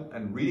Bible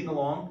and reading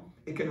along,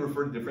 it can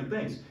refer to different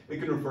things.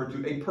 It can refer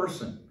to a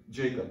person,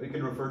 Jacob. It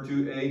can refer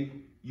to a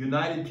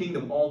united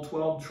kingdom, all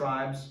 12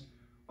 tribes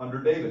under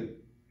David.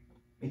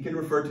 It can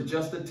refer to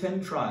just the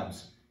 10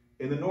 tribes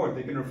in the north.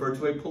 It can refer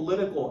to a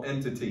political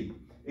entity.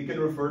 It can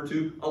refer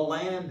to a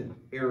land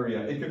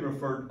area. It can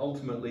refer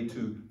ultimately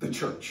to the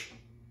church.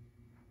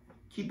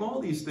 Keep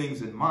all these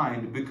things in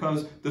mind,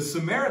 because the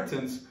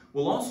Samaritans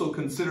will also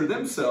consider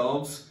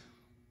themselves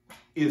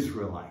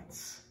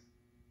Israelites.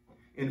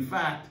 In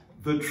fact,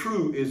 the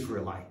true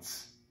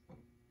Israelites.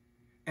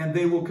 And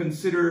they will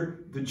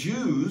consider the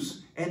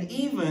Jews and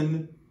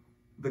even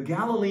the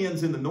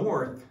Galileans in the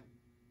north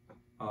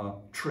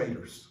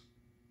traitors,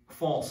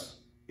 false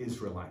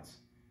Israelites.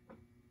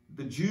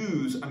 The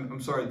Jews,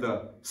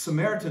 the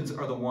Samaritans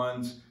are the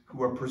ones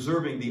who are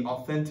preserving the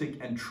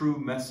authentic and true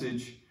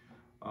message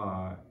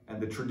and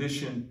the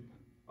tradition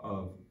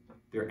of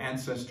their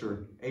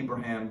ancestor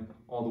Abraham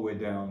all the way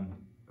down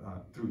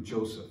through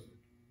Joseph.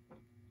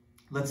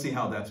 Let's see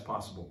how that's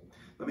possible.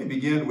 Let me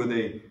begin with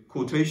a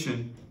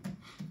quotation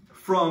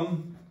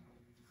from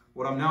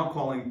what I'm now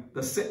calling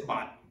the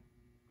Sitbot.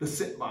 The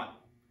Sitbot.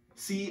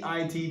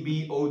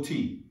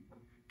 C-I-T-B-O-T.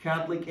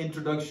 Catholic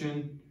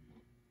Introduction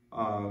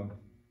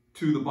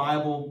to the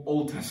Bible,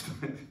 Old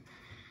Testament.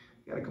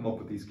 You got to come up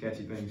with these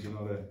catchy things,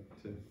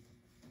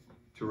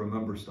 to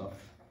remember stuff.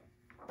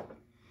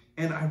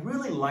 And I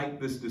really like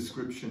this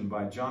description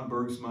by John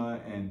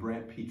Bergsma and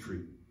Brant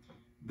Petrie.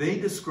 They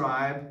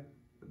describe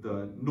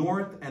the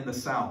north and the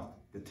south,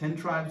 the 10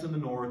 tribes in the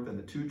north and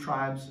the 2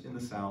 tribes in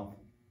the south,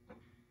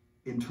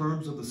 in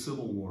terms of the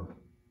Civil War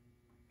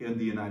in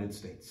the United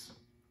States.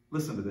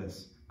 Listen to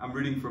this. I'm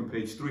reading from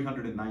page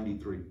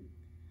 393.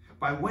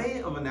 By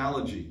way of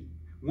analogy,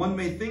 one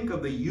may think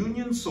of the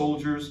Union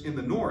soldiers in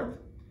the north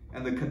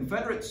and the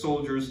Confederate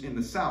soldiers in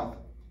the south,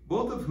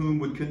 both of whom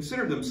would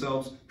consider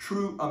themselves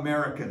true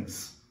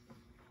Americans.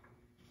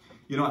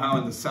 You know how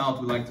in the South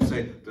we like to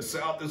say, the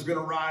South is going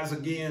to rise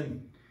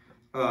again.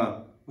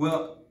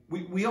 Well,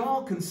 we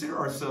all consider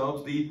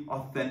ourselves the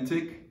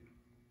authentic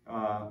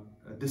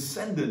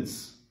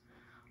descendants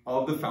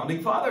of the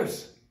Founding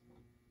Fathers.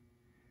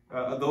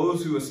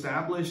 Those who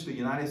established the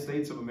United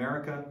States of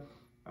America,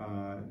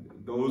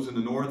 those in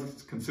the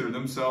North consider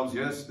themselves,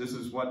 yes, this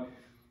is what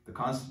the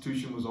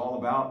Constitution was all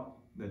about,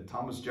 that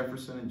Thomas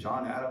Jefferson and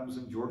John Adams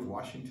and George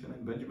Washington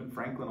and Benjamin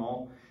Franklin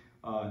all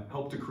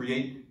helped to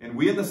create. And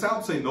we in the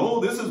South say, no,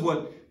 this is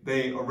what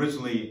they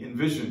originally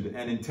envisioned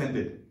and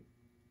intended.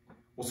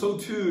 Well, so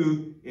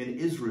too in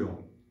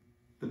Israel,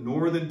 the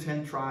northern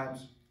 10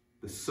 tribes,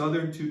 the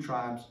southern 2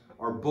 tribes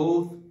are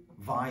both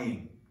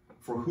vying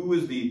for who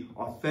is the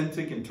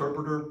authentic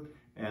interpreter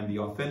and the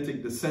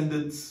authentic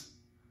descendants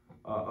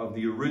of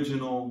the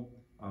original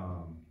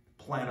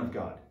plan of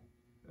God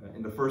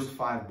in the first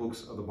 5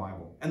 books of the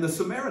Bible. And the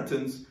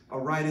Samaritans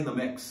are right in the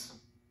mix.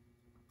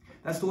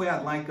 That's the way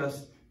I'd like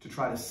us to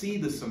try to see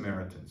the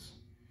Samaritans,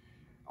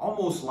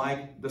 almost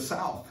like the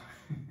South.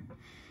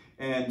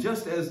 And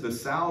just as the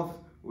South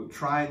would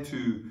try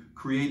to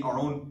create our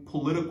own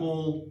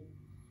political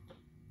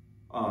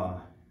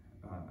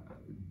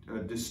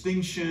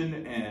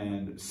distinction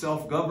and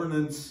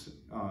self-governance,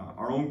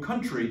 our own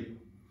country,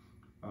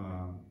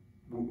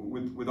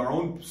 with our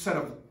own set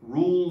of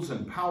rules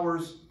and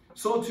powers,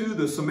 so too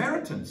the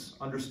Samaritans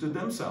understood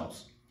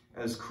themselves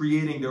as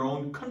creating their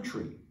own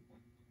country.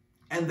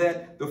 And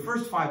that the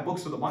first 5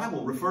 books of the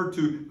Bible referred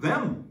to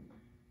them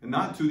and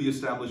not to the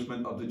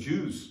establishment of the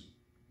Jews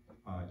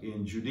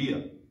in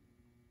Judea.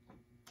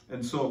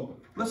 And so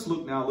let's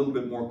look now a little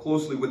bit more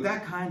closely with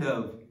that kind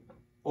of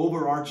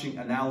overarching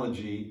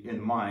analogy in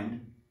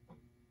mind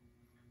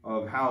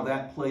of how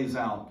that plays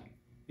out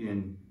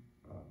in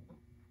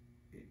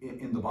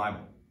the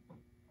Bible.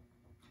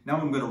 Now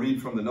I'm going to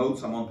read from the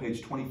notes. I'm on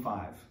page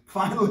 25.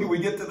 Finally, we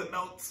get to the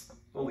notes.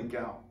 Holy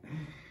cow.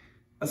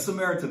 A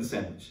Samaritan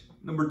sandwich.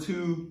 Number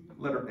 2,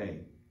 letter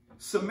A.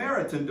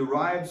 Samaritan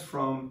derives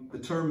from the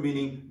term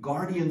meaning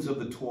guardians of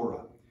the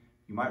Torah.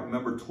 You might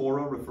remember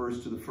Torah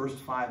refers to the first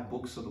 5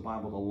 books of the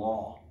Bible, the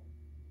law.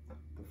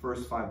 The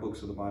first 5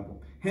 books of the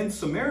Bible. Hence,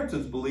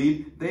 Samaritans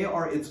believe they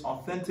are its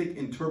authentic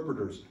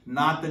interpreters,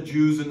 not the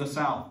Jews in the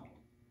South.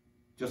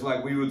 Just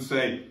like we would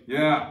say,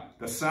 yeah,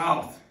 the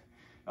South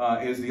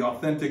is the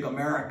authentic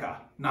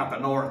America, not the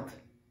North.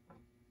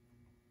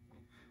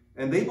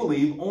 And they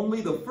believe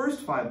only the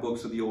first 5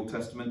 books of the Old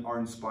Testament are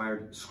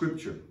inspired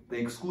scripture. They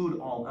exclude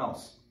all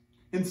else.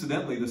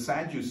 Incidentally, the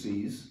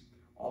Sadducees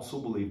also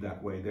believe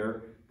that way.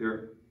 Their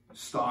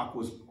stock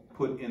was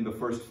put in the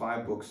first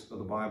 5 books of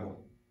the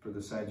Bible for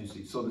the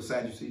Sadducees. So the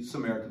Sadducees,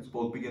 Samaritans,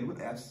 both begin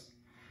with S,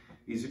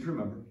 easy to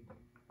remember,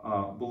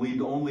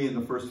 believed only in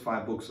the first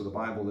 5 books of the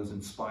Bible as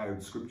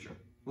inspired scripture.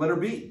 Letter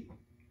B.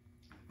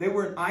 They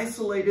were an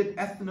isolated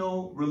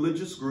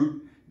ethno-religious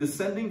group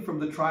descending from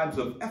the tribes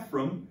of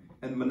Ephraim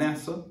and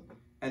Manasseh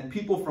and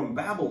people from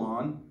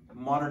Babylon,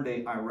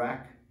 modern-day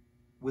Iraq,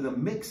 with a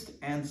mixed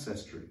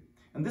ancestry.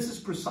 And this is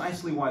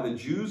precisely why the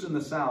Jews in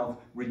the south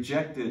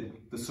rejected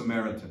the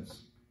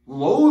Samaritans,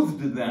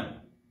 loathed them,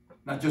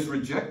 not just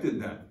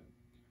rejected them,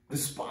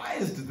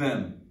 despised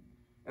them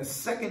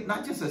as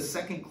not just as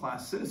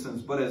second-class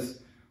citizens, but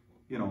as,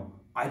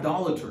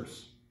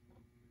 idolaters.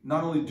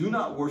 Not only do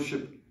not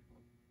worship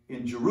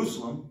in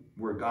Jerusalem,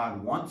 where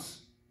God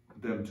wants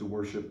them to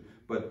worship,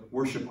 but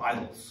worship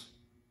idols,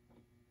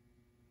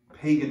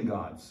 pagan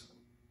gods.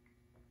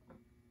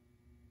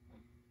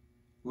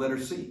 Letter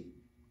C.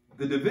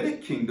 The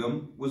Davidic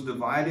kingdom was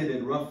divided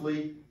in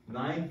roughly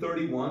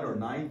 931 or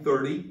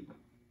 930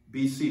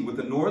 BC, with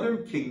the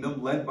northern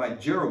kingdom led by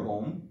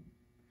Jeroboam,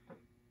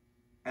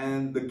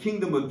 and the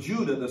kingdom of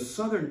Judah, the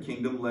southern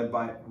kingdom, led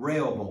by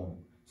Rehoboam.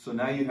 So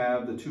now you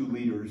have the two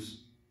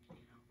leaders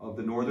of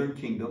the northern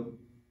kingdom,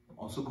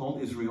 also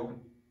called Israel,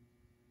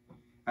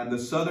 and the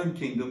southern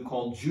kingdom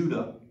called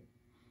Judah,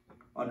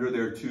 under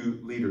their two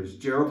leaders,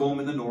 Jeroboam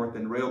in the north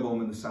and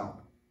Rehoboam in the south.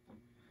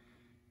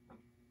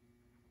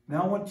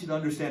 Now I want you to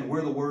understand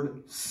where the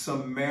word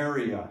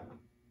Samaria,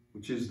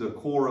 which is the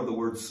core of the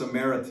word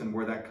Samaritan,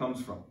 where that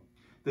comes from.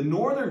 The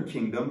northern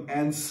kingdom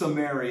and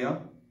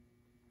Samaria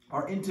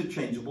are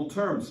interchangeable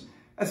terms.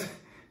 As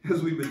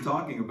we've been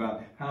talking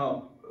about,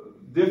 how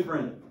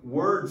different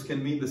words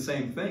can mean the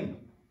same thing.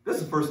 This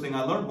is the first thing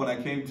I learned when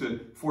I came to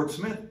Fort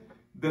Smith,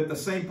 that the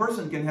same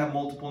person can have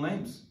multiple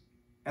names.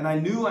 And I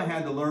knew I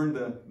had to learn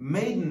the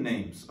maiden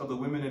names of the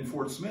women in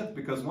Fort Smith,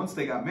 because once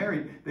they got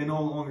married, they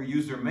no longer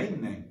used their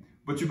maiden name.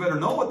 But you better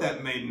know what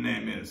that maiden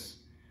name is,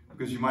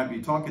 because you might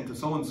be talking to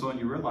so-and-so and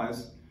you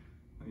realize,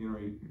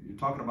 you're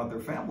talking about their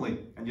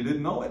family, and you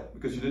didn't know it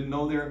because you didn't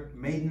know their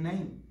maiden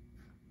name.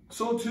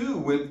 So too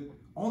with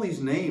all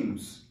these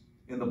names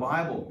in the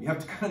Bible, you have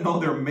to kind of know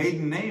their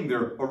maiden name,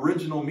 their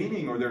original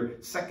meaning, or their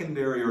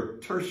secondary or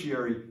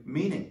tertiary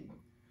meaning.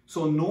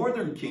 So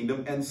northern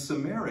kingdom and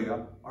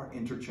Samaria are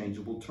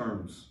interchangeable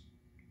terms,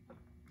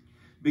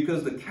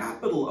 because the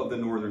capital of the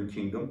northern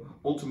kingdom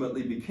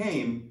ultimately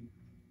became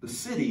the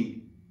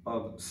city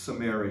of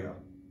Samaria.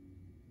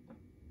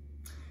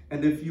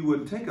 And if you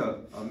would take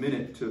a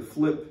minute to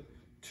flip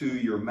to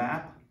your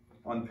map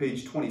on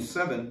page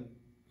 27,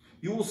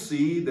 you will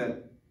see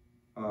that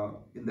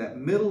in that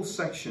middle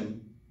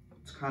section,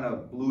 it's kind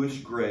of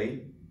bluish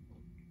gray,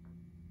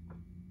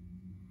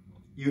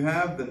 you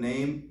have the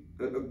name,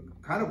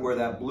 kind of where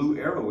that blue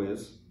arrow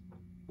is.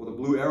 Well, the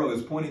blue arrow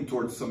is pointing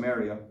towards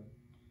Samaria.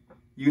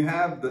 You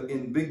have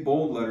in big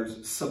bold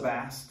letters,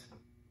 Sebast,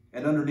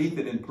 and underneath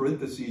it in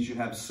parentheses, you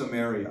have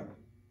Samaria.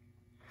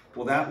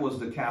 Well, that was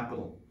the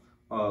capital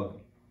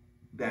of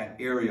that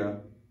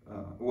area,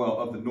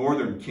 of the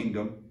northern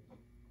kingdom.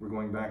 We're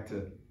going back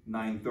to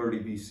 930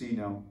 BC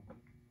now.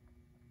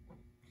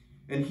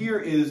 And here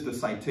is the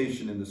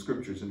citation in the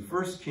scriptures in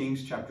 1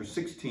 Kings chapter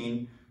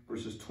 16,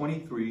 verses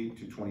 23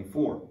 to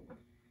 24.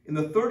 In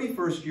the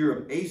 31st year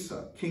of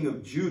Asa, king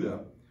of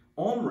Judah,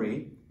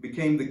 Omri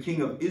became the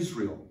king of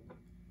Israel.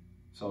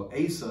 So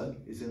Asa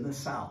is in the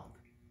south,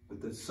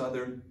 with the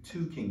southern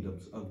two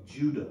kingdoms of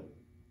Judah.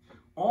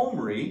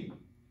 Omri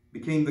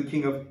became the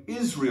king of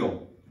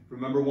Israel.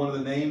 Remember, one of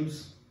the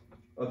names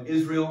of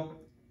Israel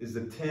is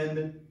the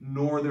 10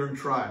 northern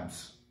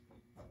tribes.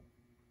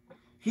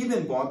 He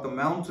then bought the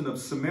mountain of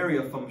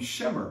Samaria from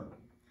Shemer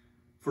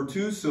for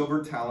 2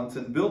 silver talents,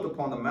 and built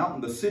upon the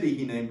mountain the city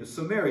he named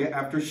Samaria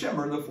after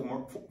Shemer, the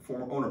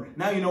former owner.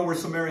 Now you know where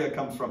Samaria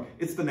comes from.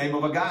 It's the name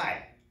of a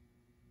guy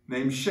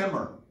named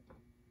Shemer.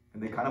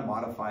 And they kind of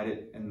modified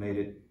it and made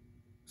it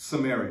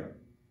Samaria.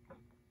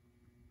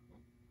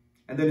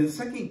 And then in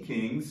 2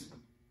 Kings,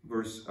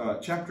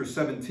 chapter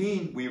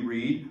 17, we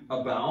read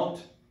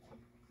about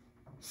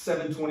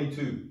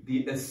 722,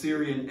 the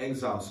Assyrian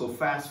exile. So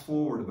fast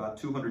forward about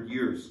 200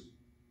 years.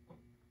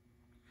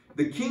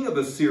 The king of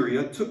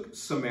Assyria took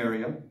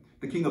Samaria.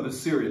 The king of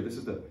Assyria, this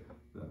is the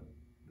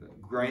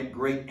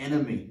great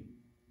enemy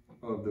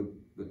of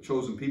the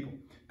chosen people.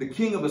 The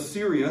king of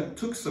Assyria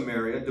took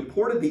Samaria,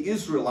 deported the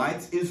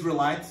Israelites,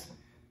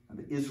 and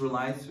the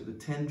Israelites are the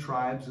 10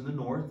 tribes in the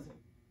north,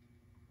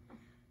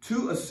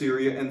 to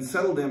Assyria, and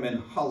settled them in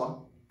Hala,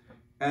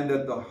 and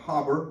at the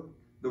Habor,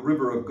 the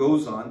river of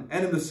Gozan,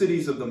 and in the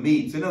cities of the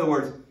Medes. In other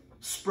words,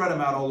 spread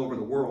them out all over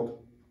the world.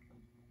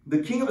 The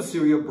king of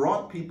Assyria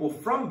brought people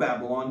from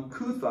Babylon,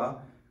 Cutha,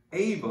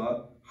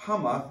 Ava,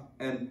 Hamath,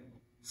 and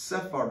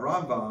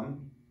Sepharvaim,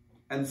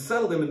 and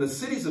settled them in the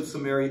cities of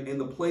Samaria in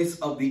the place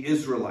of the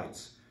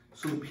Israelites.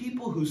 So the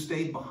people who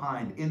stayed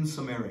behind in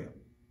Samaria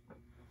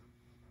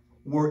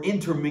were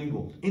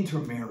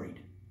intermarried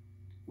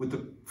with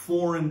the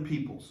foreign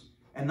peoples.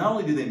 And not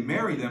only did they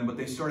marry them, but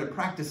they started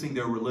practicing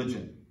their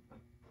religion.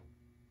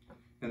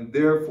 And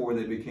therefore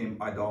they became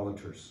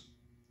idolaters.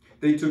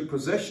 They took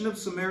possession of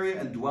Samaria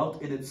and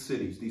dwelt in its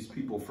cities, these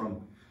people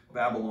from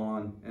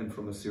Babylon and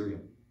from Assyria.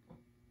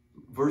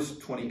 Verse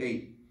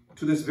 28.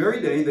 To this very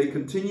day they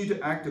continue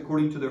to act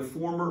according to their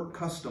former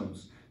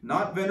customs.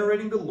 not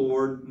venerating the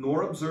Lord,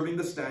 nor observing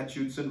the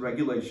statutes and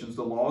regulations,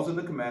 the laws and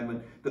the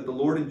commandment that the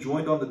Lord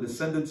enjoined on the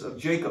descendants of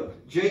Jacob.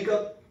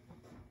 Jacob,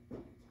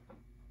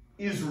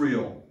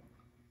 Israel.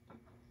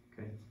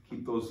 Okay,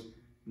 keep those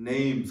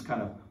names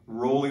kind of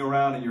rolling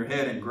around in your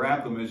head and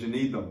grab them as you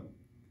need them.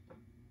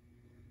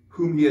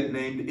 Whom he had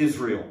named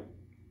Israel.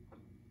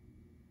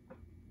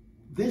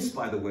 This,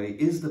 by the way,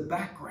 is the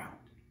background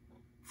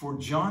for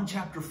John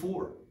chapter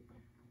 4,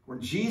 where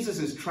Jesus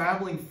is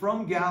traveling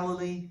from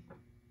Galilee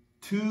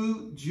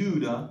to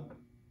Judea,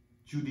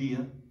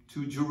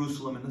 to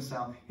Jerusalem in the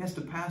south. He has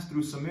to pass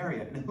through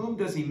Samaria. And whom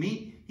does he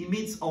meet? He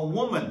meets a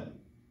woman,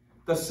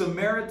 the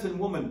Samaritan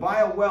woman, by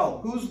a well.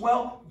 Whose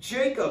well?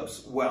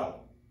 Jacob's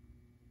well.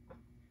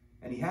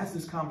 And he has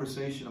this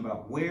conversation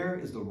about where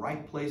is the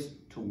right place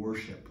to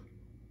worship.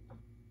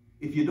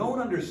 If you don't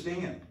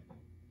understand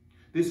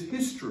this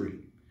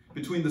history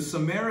between the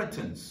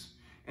Samaritans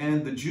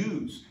and the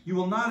Jews, you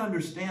will not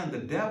understand the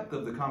depth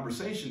of the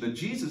conversation that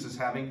Jesus is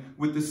having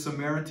with this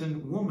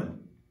Samaritan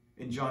woman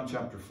in John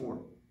chapter 4.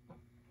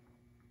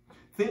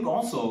 Think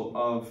also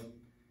of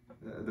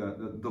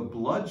the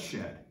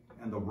bloodshed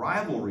and the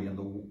rivalry and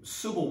the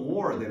civil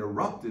war that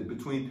erupted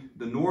between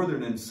the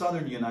northern and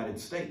southern United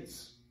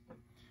States.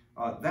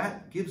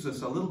 That gives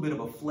us a little bit of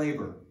a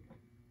flavor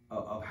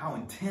of how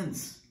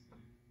intense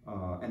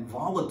and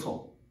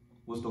volatile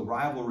was the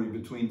rivalry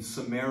between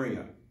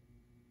Samaria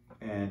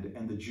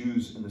and the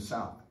Jews in the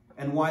south.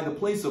 And why the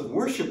place of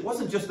worship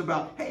wasn't just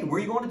about, hey, where are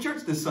you going to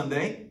church this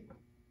Sunday?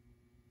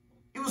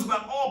 It was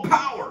about all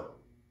power.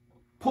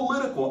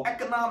 Political,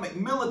 economic,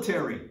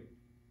 military.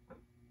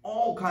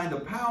 All kind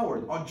of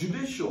power.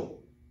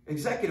 Judicial,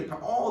 executive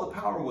power. All the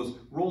power was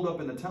rolled up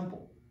in the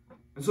temple.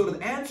 And so to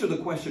answer the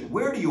question,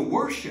 where do you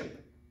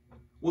worship?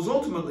 Was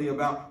ultimately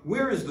about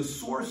where is the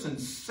source and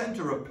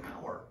center of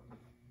power.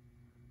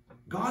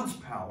 God's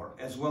power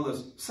as well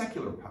as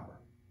secular power.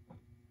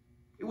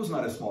 It was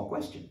not a small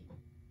question.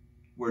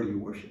 Where do you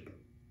worship?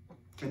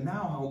 And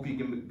now I hope you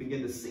can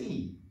begin to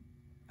see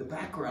the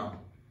background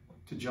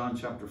to John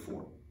chapter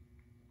 4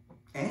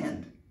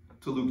 and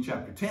to Luke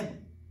chapter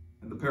 10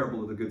 and the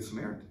parable of the Good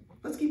Samaritan.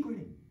 Let's keep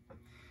reading.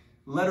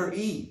 Letter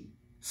E.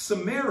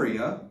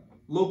 Samaria,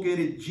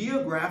 located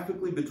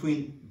geographically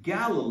between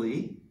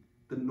Galilee,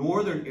 the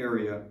northern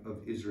area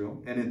of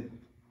Israel, and in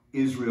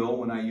Israel,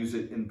 when I use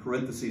it in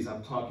parentheses,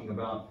 I'm talking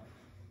about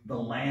the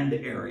land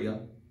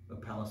area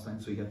of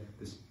Palestine. So you have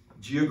this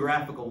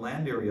geographical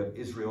land area of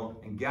Israel,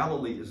 and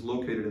Galilee is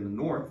located in the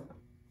north.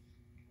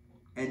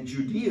 And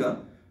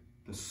Judea,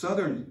 the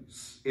southern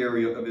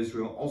area of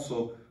Israel,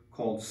 also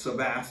called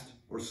Sabast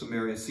or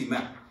Samaria, see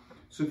map.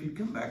 So if you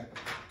come back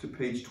to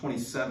page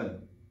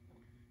 27,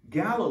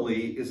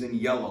 Galilee is in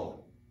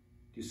yellow.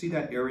 Do you see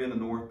that area in the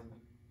north?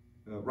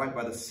 Right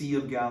by the Sea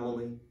of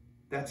Galilee?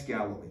 That's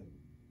Galilee.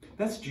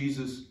 That's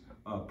Jesus'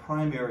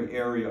 primary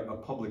area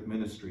of public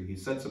ministry. He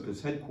sets up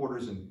his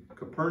headquarters in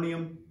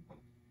Capernaum.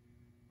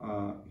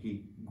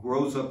 He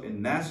grows up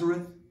in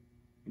Nazareth.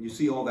 And you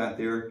see all that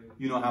there.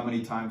 You know how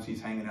many times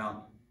he's hanging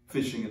out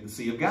fishing at the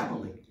Sea of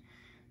Galilee.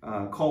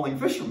 Calling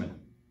fishermen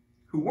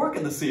who work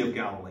in the Sea of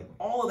Galilee.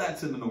 All of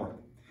that's in the north.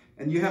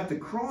 And you have to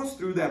cross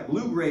through that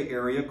blue-gray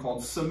area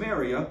called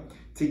Samaria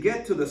to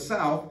get to the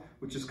south,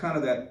 which is kind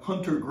of that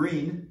hunter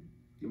green,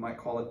 you might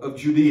call it, of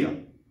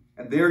Judea.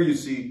 And there you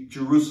see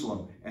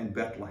Jerusalem and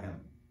Bethlehem.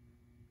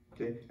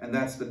 Okay? And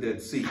that's the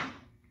Dead Sea.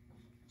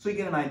 So you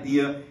get an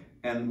idea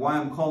and why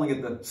I'm calling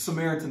it the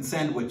Samaritan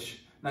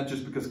sandwich. Not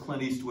just because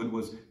Clint Eastwood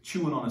was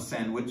chewing on a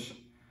sandwich,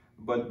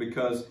 but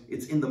because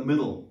it's in the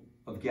middle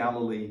of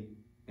Galilee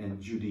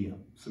and Judea.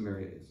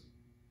 Samaria is.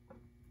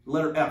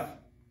 Letter F.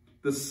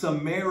 The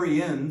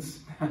Samaritans,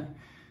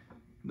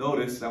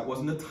 notice that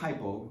wasn't a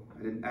typo.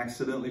 I didn't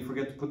accidentally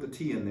forget to put the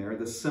T in there.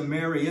 The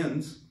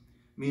Samaritans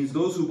means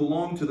those who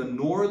belong to the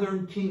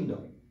northern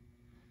kingdom.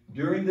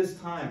 During this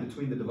time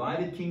between the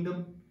divided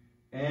kingdom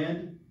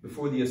and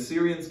before the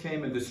Assyrians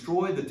came and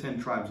destroyed the 10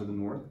 tribes of the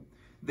north,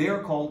 they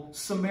are called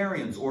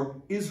Samaritans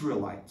or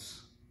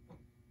Israelites.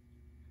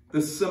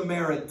 The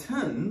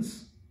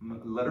Samaritans,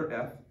 letter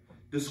F,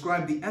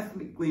 describe the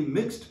ethnically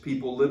mixed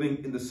people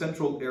living in the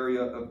central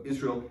area of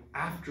Israel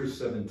after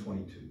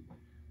 722.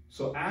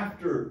 So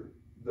after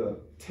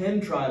the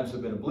 10 tribes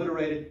have been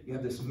obliterated, you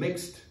have this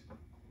mixed,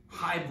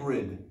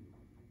 hybrid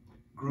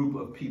group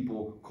of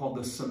people called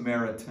the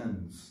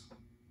Samaritans.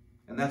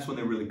 And that's when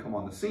they really come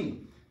on the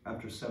scene,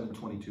 after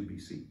 722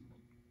 BC.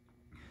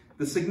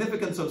 The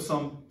significance of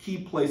some key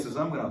places,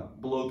 I'm going to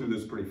blow through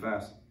this pretty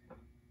fast.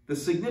 The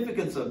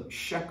significance of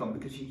Shechem,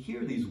 because you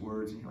hear these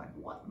words and you're like,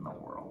 what in the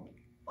world?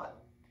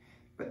 What?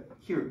 But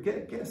here,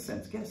 get a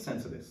sense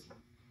of this.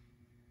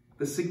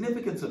 The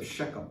significance of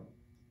Shechem.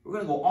 We're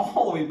going to go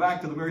all the way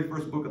back to the very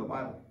first book of the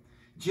Bible.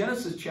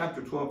 Genesis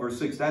chapter 12, verse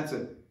 6, that's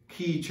a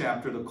key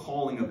chapter, the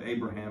calling of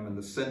Abraham and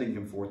the sending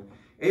him forth.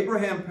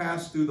 Abraham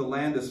passed through the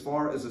land as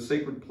far as the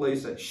sacred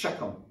place at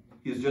Shechem.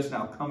 He has just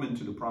now come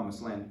into the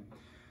promised land.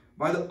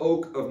 By the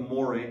oak of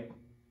Moreh,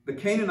 the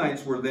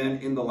Canaanites were then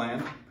in the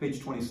land.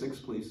 Page 26,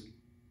 please.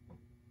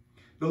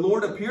 The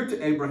Lord appeared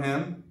to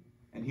Abraham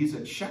And he's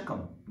at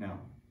Shechem now.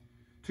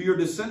 To your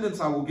descendants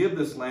I will give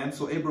this land.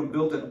 So Abram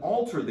built an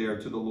altar there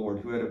to the Lord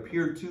who had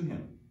appeared to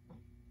him.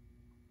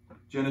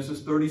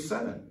 Genesis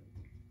 37.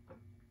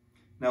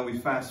 Now we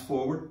fast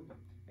forward.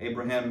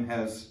 Abraham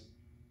has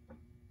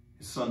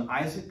his son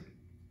Isaac.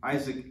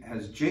 Isaac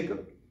has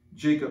Jacob.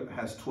 Jacob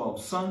has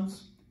 12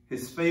 sons.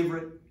 His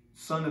favorite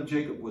son of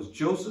Jacob was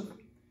Joseph.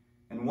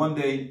 And one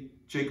day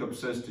Jacob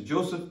says to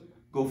Joseph,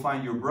 go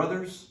find your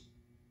brothers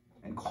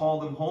and call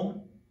them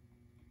home.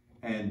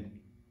 And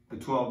the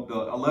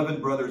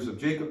 11 brothers of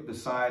Jacob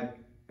decide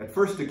at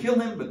first to kill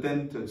him, but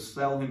then to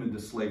sell him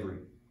into slavery.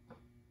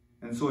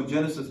 And so in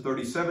Genesis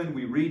 37,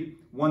 we read,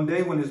 one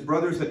day when his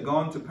brothers had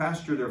gone to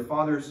pasture their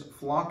father's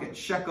flock at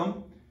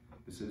Shechem,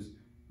 this is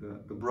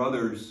the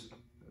brothers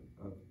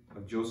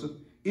of Joseph,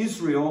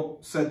 Israel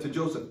said to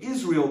Joseph,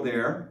 Israel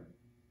there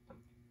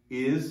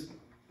is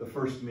the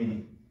first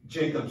meaning,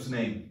 Jacob's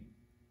name.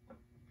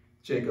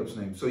 Jacob's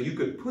name. So you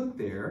could put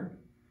there,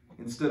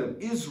 instead of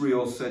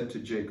Israel said to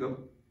Joseph,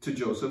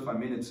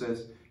 it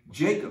says,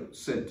 Jacob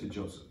said to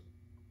Joseph,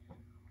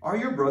 are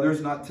your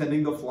brothers not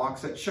tending the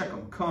flocks at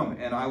Shechem? Come,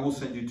 and I will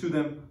send you to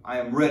them. I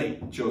am ready,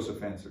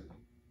 Joseph answered.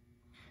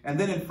 And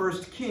then in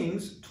 1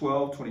 Kings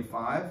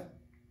 12:25,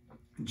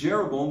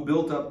 Jeroboam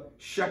built up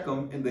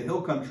Shechem in the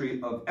hill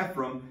country of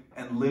Ephraim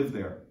and lived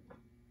there.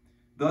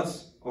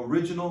 Thus,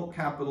 original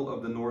capital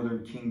of the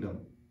northern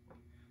kingdom.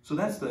 So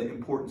that's the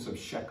importance of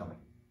Shechem.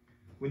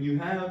 When you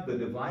have the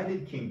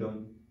divided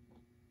kingdom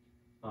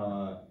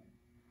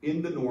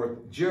in the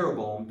north,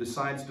 Jeroboam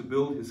decides to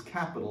build his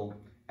capital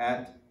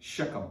at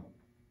Shechem.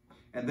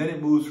 And then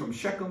it moves from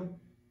Shechem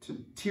to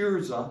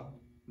Tirzah,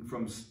 and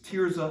from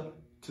Tirzah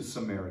to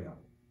Samaria.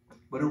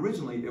 But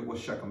originally it was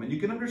Shechem. And you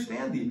can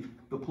understand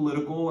the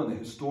political and the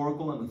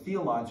historical and the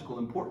theological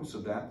importance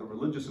of that, the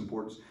religious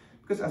importance,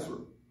 because that's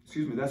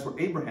where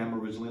Abraham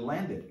originally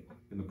landed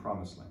in the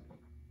Promised Land.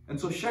 And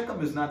so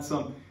Shechem is not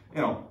some,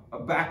 a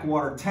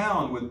backwater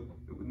town with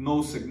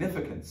no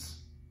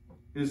significance.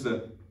 It is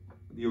the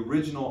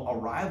original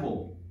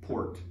arrival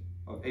port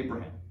of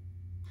Abraham.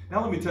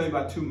 Now let me tell you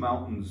about two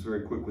mountains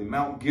very quickly.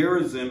 Mount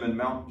Gerizim and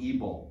Mount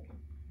Ebal.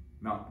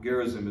 Mount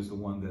Gerizim is the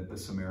one that the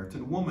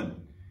Samaritan woman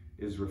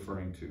is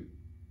referring to,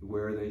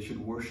 where they should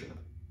worship.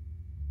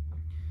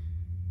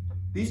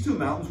 These two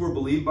mountains were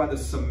believed by the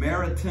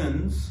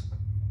Samaritans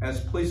as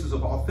places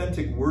of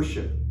authentic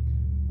worship.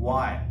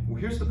 Why? Well,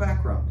 here's the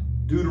background.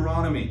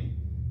 Deuteronomy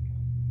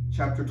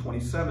chapter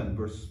 27,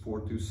 verses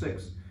 4 through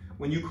 6.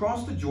 When you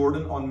cross the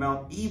Jordan on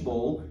Mount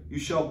Ebal, you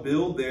shall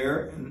build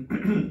there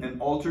an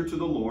altar to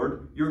the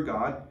Lord your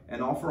God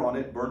and offer on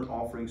it burnt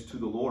offerings to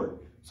the Lord.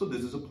 So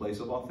this is a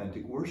place of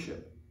authentic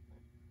worship.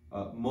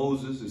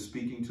 Moses is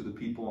speaking to the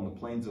people on the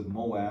plains of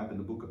Moab in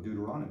the book of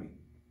Deuteronomy.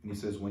 And he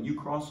says, when you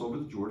cross over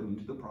the Jordan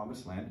into the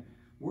promised land,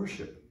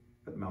 worship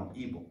at Mount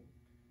Ebal.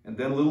 And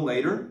then a little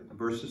later,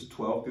 verses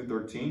 12 through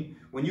 13,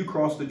 when you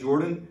cross the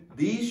Jordan,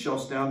 these shall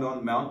stand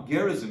on Mount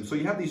Gerizim. So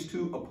you have these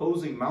two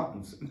opposing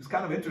mountains. And it's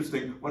kind of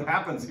interesting what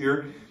happens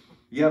here.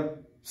 You have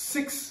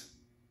 6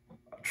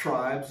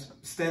 tribes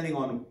standing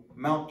on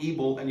Mount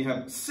Ebal, and you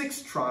have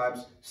 6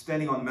 tribes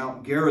standing on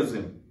Mount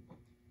Gerizim.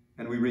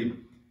 And we read,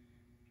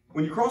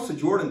 when you cross the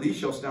Jordan, these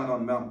shall stand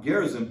on Mount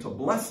Gerizim to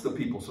bless the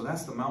people. So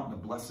that's the mountain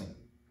of blessing.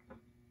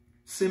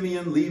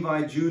 Simeon,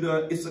 Levi,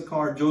 Judah,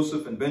 Issachar,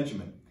 Joseph, and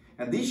Benjamin.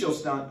 And these shall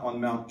stand on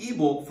Mount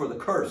Ebal for the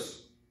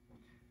curse.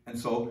 And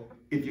so,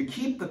 if you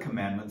keep the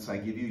commandments I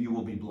give you, you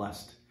will be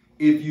blessed.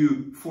 If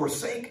you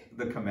forsake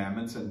the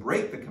commandments and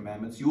break the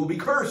commandments, you will be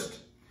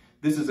cursed.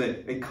 This is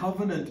a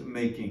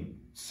covenant-making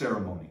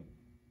ceremony.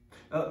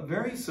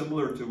 Very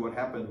similar to what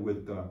happened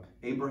with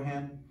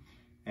Abraham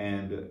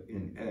and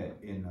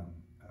in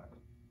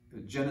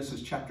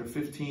Genesis chapter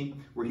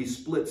 15, where he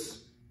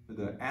splits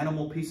the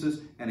animal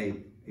pieces and a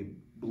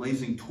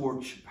blazing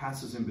torch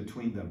passes in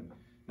between them.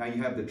 Now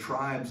you have the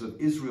tribes of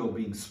Israel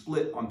being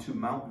split on 2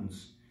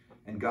 mountains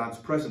and God's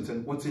presence.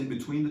 And what's in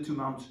between the 2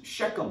 mountains?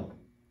 Shechem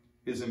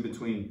is in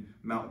between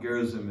Mount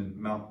Gerizim and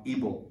Mount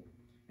Ebal.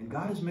 And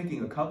God is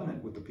making a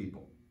covenant with the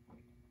people.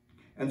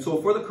 And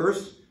so for the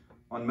curse,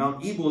 on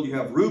Mount Ebal you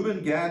have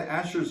Reuben, Gad,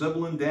 Asher,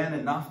 Zebulun, Dan,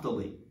 and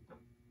Naphtali.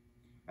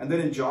 And then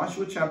in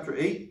Joshua chapter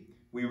 8,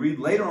 we read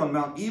later on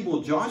Mount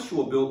Ebal,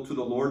 Joshua built to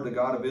the Lord, the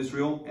God of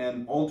Israel,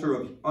 an altar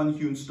of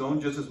unhewn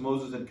stone, just as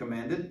Moses had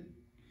commanded.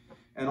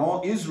 And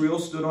all Israel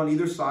stood on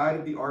either side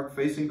of the ark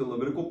facing the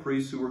Levitical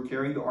priests who were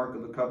carrying the ark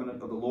of the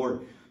covenant of the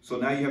Lord. So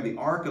now you have the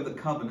ark of the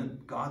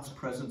covenant, God's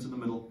presence in the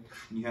middle.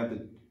 And you have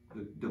the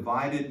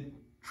divided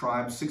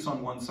tribes, 6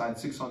 on one side,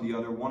 6 on the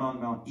other, 1 on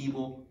Mount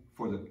Ebal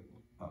for the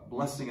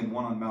blessing and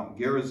 1 on Mount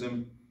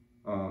Gerizim.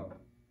 1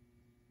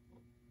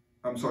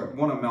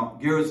 on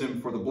Mount Gerizim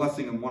for the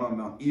blessing and 1 on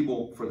Mount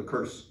Ebal for the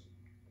curse.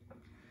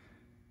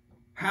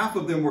 Half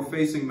of them were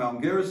facing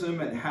Mount Gerizim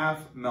and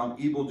half Mount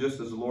Ebal, just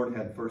as the Lord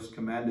had first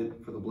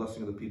commanded for the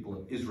blessing of the people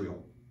of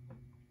Israel.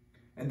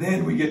 And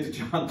then we get to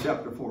John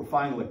chapter 4,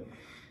 finally.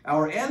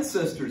 Our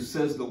ancestors,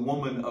 says the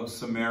woman of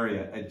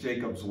Samaria at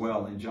Jacob's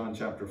well in John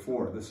chapter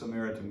 4, the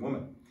Samaritan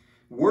woman,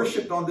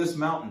 worshipped on this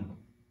mountain,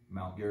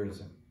 Mount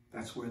Gerizim.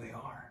 That's where they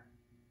are.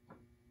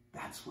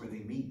 That's where they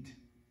meet.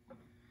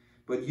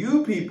 But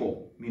you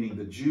people, meaning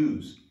the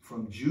Jews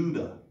from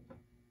Judah,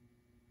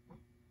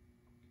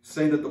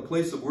 say that the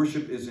place of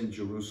worship is in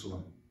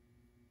Jerusalem.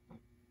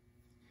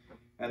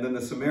 And then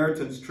the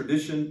Samaritans'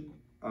 tradition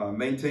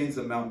maintains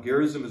that Mount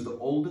Gerizim is the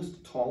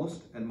oldest,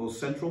 tallest, and most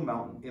central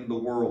mountain in the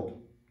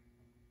world.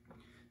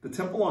 The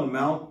temple on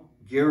Mount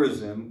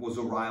Gerizim was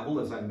a rival,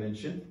 as I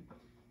mentioned,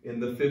 in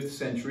the 5th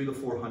century, the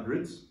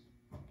 400s.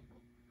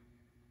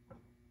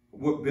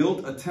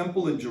 Built a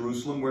temple in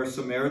Jerusalem where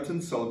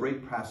Samaritans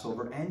celebrate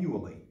Passover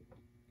annually,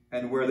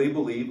 and where they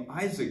believe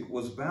Isaac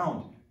was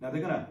bound. Now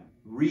they're going to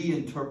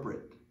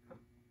reinterpret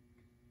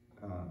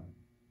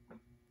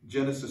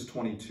Genesis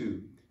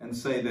 22 and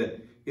say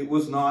that it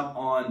was not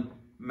on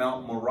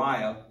Mount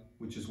Moriah,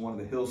 which is one of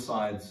the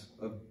hillsides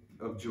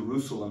of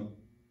Jerusalem,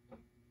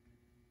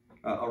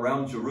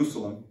 around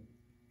Jerusalem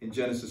in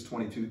Genesis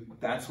 22.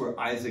 That's where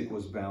Isaac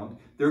was bound.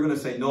 They're going to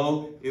say,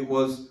 no, it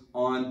was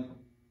on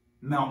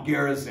Mount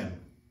Gerizim.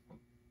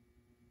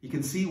 You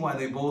can see why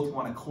they both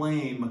want to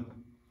claim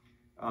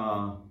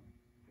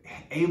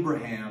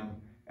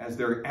Abraham as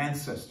their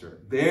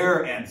ancestor,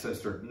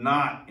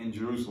 not in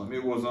Jerusalem.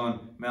 It was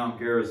on Mount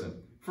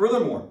Gerizim.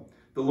 Furthermore,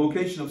 the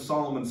location of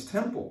Solomon's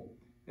temple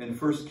in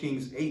 1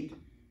 Kings 8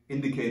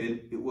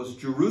 indicated it was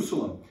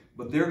Jerusalem,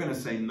 but they're going to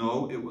say,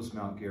 no, it was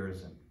Mount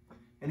Gerizim.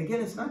 And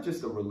again, it's not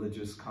just a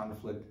religious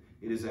conflict.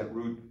 It is at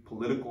root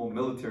political,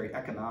 military,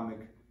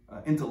 economic,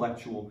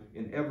 intellectual.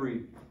 In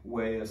every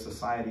way a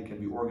society can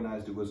be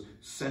organized, it was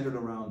centered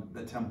around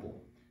the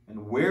temple.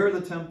 And where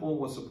the temple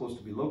was supposed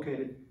to be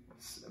located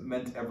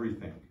meant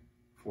everything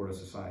for a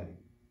society.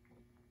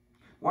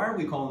 Why are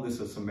we calling this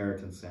a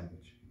Samaritan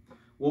sandwich?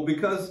 Well,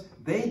 because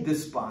they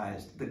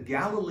despised the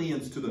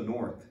Galileans to the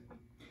north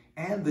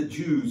and the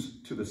Jews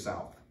to the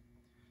south.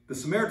 The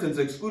Samaritans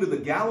excluded the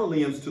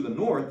Galileans to the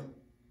north,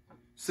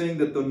 saying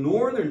that the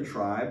northern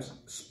tribes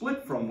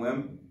split from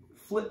them,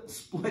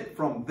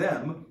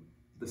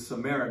 the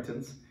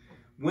Samaritans,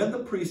 when the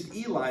priest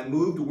Eli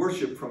moved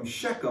worship from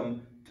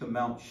Shechem to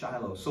Mount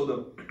Shiloh.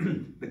 So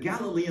the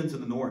Galileans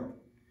in the north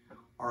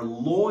are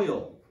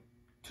loyal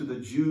to the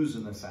Jews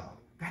in the south.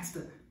 That's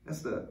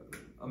the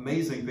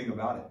amazing thing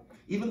about it.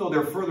 Even though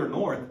they're further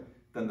north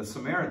than the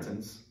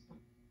Samaritans,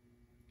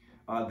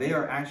 they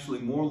are actually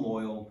more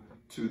loyal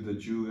to the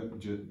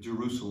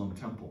Jerusalem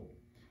temple.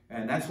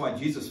 And that's why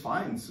Jesus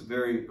finds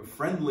very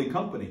friendly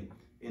company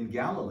in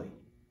Galilee,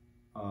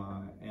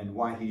 and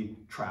why he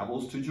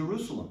travels to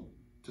Jerusalem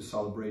to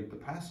celebrate the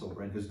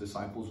Passover, and his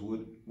disciples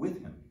would with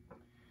him,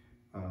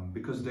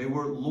 because they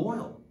were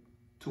loyal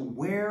to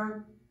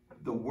where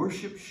the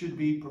worship should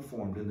be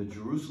performed, in the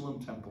Jerusalem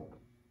temple.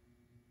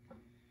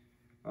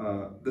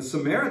 The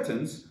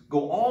Samaritans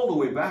go all the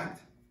way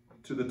back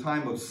to the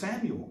time of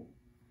Samuel.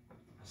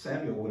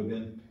 Samuel would have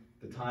been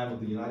the time of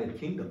the United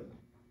Kingdom.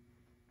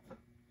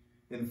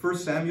 In 1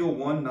 Samuel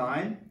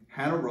 1:9,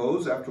 Hannah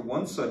rose after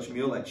one such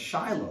meal at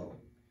Shiloh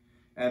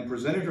and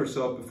presented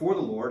herself before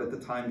the Lord at the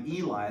time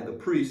Eli, the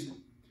priest,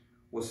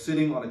 was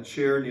sitting on a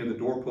chair near the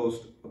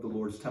doorpost of the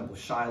Lord's temple.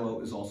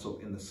 Shiloh is also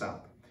in the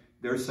south.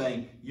 They're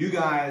saying, you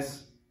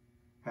guys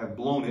have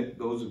blown it,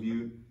 those of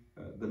you,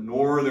 the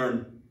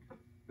northern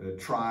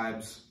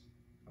tribes.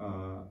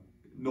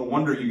 No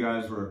wonder you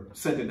guys were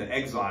sent into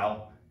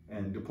exile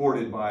and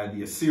deported by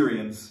the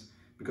Assyrians,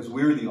 because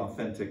we're the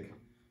authentic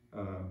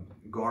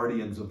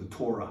guardians of the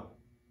Torah,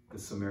 the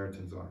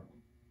Samaritans are.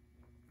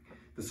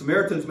 The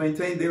Samaritans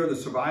maintain they are the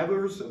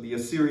survivors of the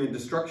Assyrian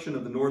destruction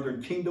of the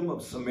northern kingdom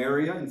of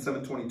Samaria in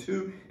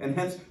 722, and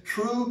hence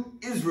true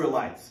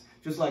Israelites.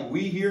 Just like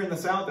we here in the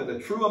south are the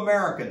true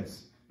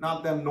Americans,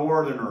 not them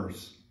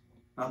northerners,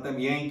 not them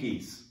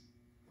Yankees.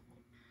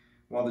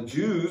 While the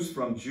Jews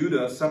from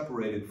Judah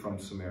separated from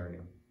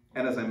Samaria.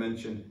 And as I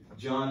mentioned,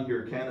 John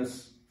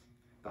Hyrcanus,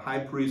 the high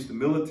priest, the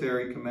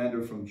military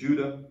commander from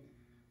Judah,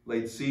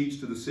 laid siege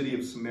to the city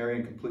of Samaria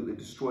and completely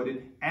destroyed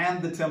it,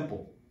 and the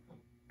temple.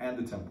 And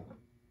the temple.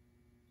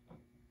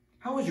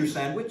 How was your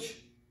sandwich?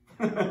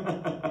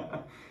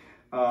 I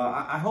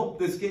hope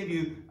this gave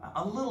you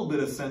a little bit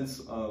of sense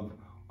of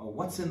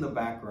what's in the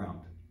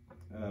background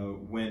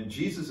when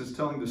Jesus is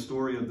telling the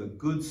story of the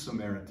Good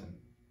Samaritan,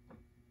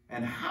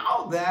 and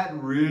how that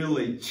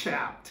really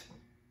chapped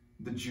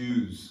the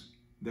Jews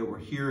that were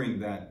hearing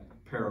that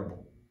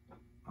parable.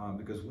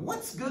 Because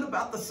what's good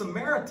about the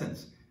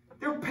Samaritans?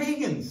 They're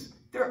pagans.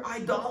 They're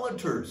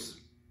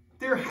idolaters.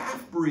 They're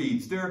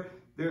half-breeds. They're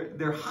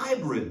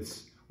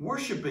hybrids,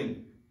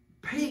 worshiping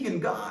pagan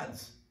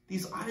gods,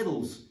 these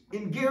idols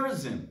in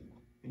Gerizim.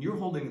 And you're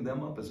holding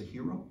them up as a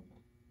hero?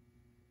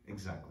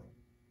 Exactly.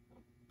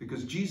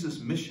 Because Jesus'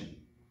 mission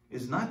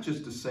is not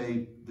just to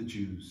save the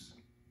Jews,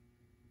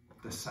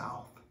 the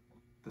south,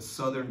 the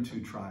southern two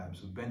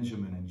tribes of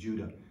Benjamin and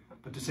Judah,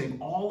 but to save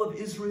all of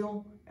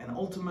Israel, and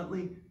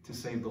ultimately to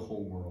save the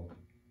whole world.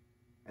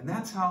 And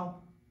that's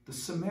how the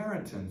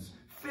Samaritans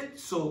fit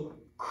so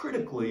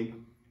critically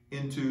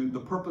into the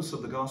purpose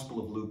of the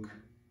Gospel of Luke,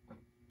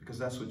 because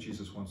that's what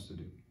Jesus wants to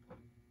do.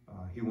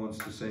 He wants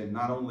to save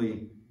not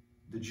only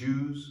the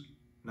Jews,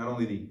 Not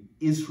only the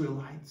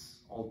Israelites,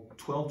 all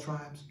 12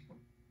 tribes,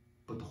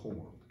 but the whole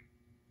world.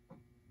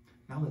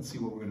 Now let's see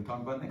what we're going to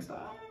talk about next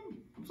time.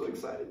 I'm so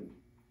excited.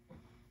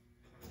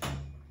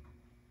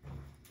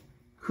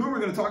 Who are we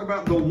going to talk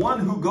about? The one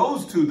who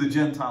goes to the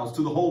Gentiles,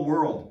 to the whole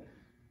world.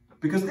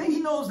 Because he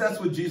knows that's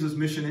what Jesus'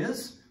 mission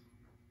is.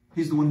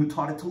 He's the one who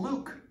taught it to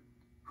Luke,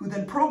 who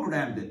then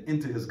programmed it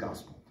into his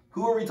gospel.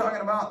 Who are we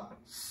talking about?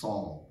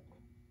 Saul,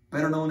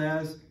 better known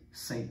as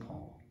St.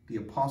 Paul, the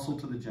apostle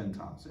to the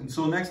Gentiles. And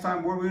so next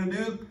time, what are we going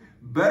to do?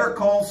 Better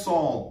call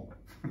Saul.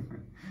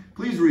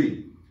 Please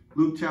read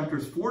Luke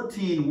chapters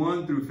 14,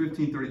 1 through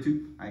 15,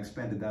 32. I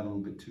expanded that a little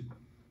bit too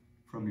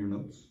from your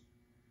notes.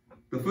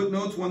 The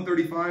footnotes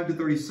 135 to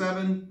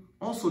 37.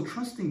 Also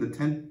trusting the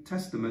 10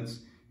 testaments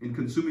in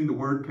consuming the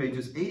word,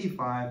 pages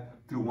 85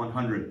 through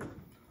 100.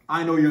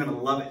 I know you're going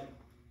to love it.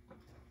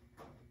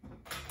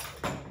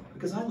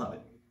 Because I love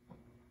it.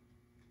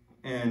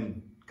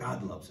 And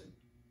God loves it.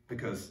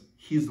 Because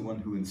he's the one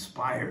who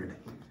inspired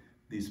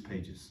these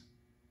pages.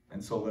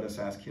 And so let us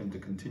ask him to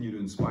continue to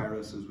inspire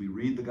us as we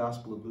read the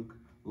Gospel of Luke,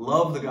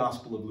 love the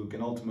Gospel of Luke,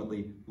 and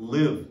ultimately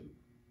live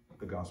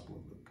the Gospel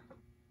of Luke.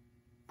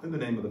 In the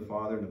name of the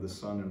Father, and of the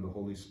Son, and of the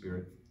Holy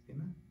Spirit.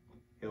 Amen.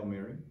 Hail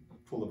Mary,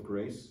 full of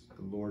grace,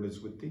 the Lord is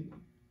with thee.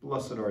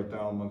 Blessed art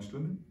thou amongst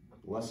women.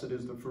 Blessed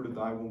is the fruit of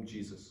thy womb,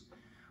 Jesus.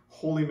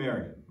 Holy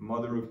Mary,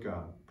 Mother of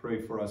God,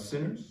 pray for us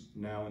sinners,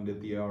 now and at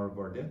the hour of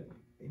our death.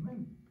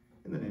 Amen.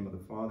 In the name of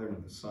the Father, and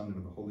of the Son, and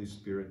of the Holy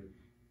Spirit.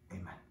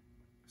 Amen.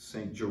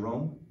 Saint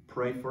Jerome,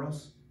 pray for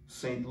us.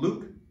 Saint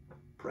Luke,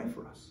 pray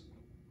for us.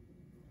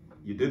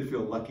 You did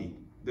feel lucky,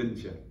 didn't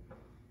you?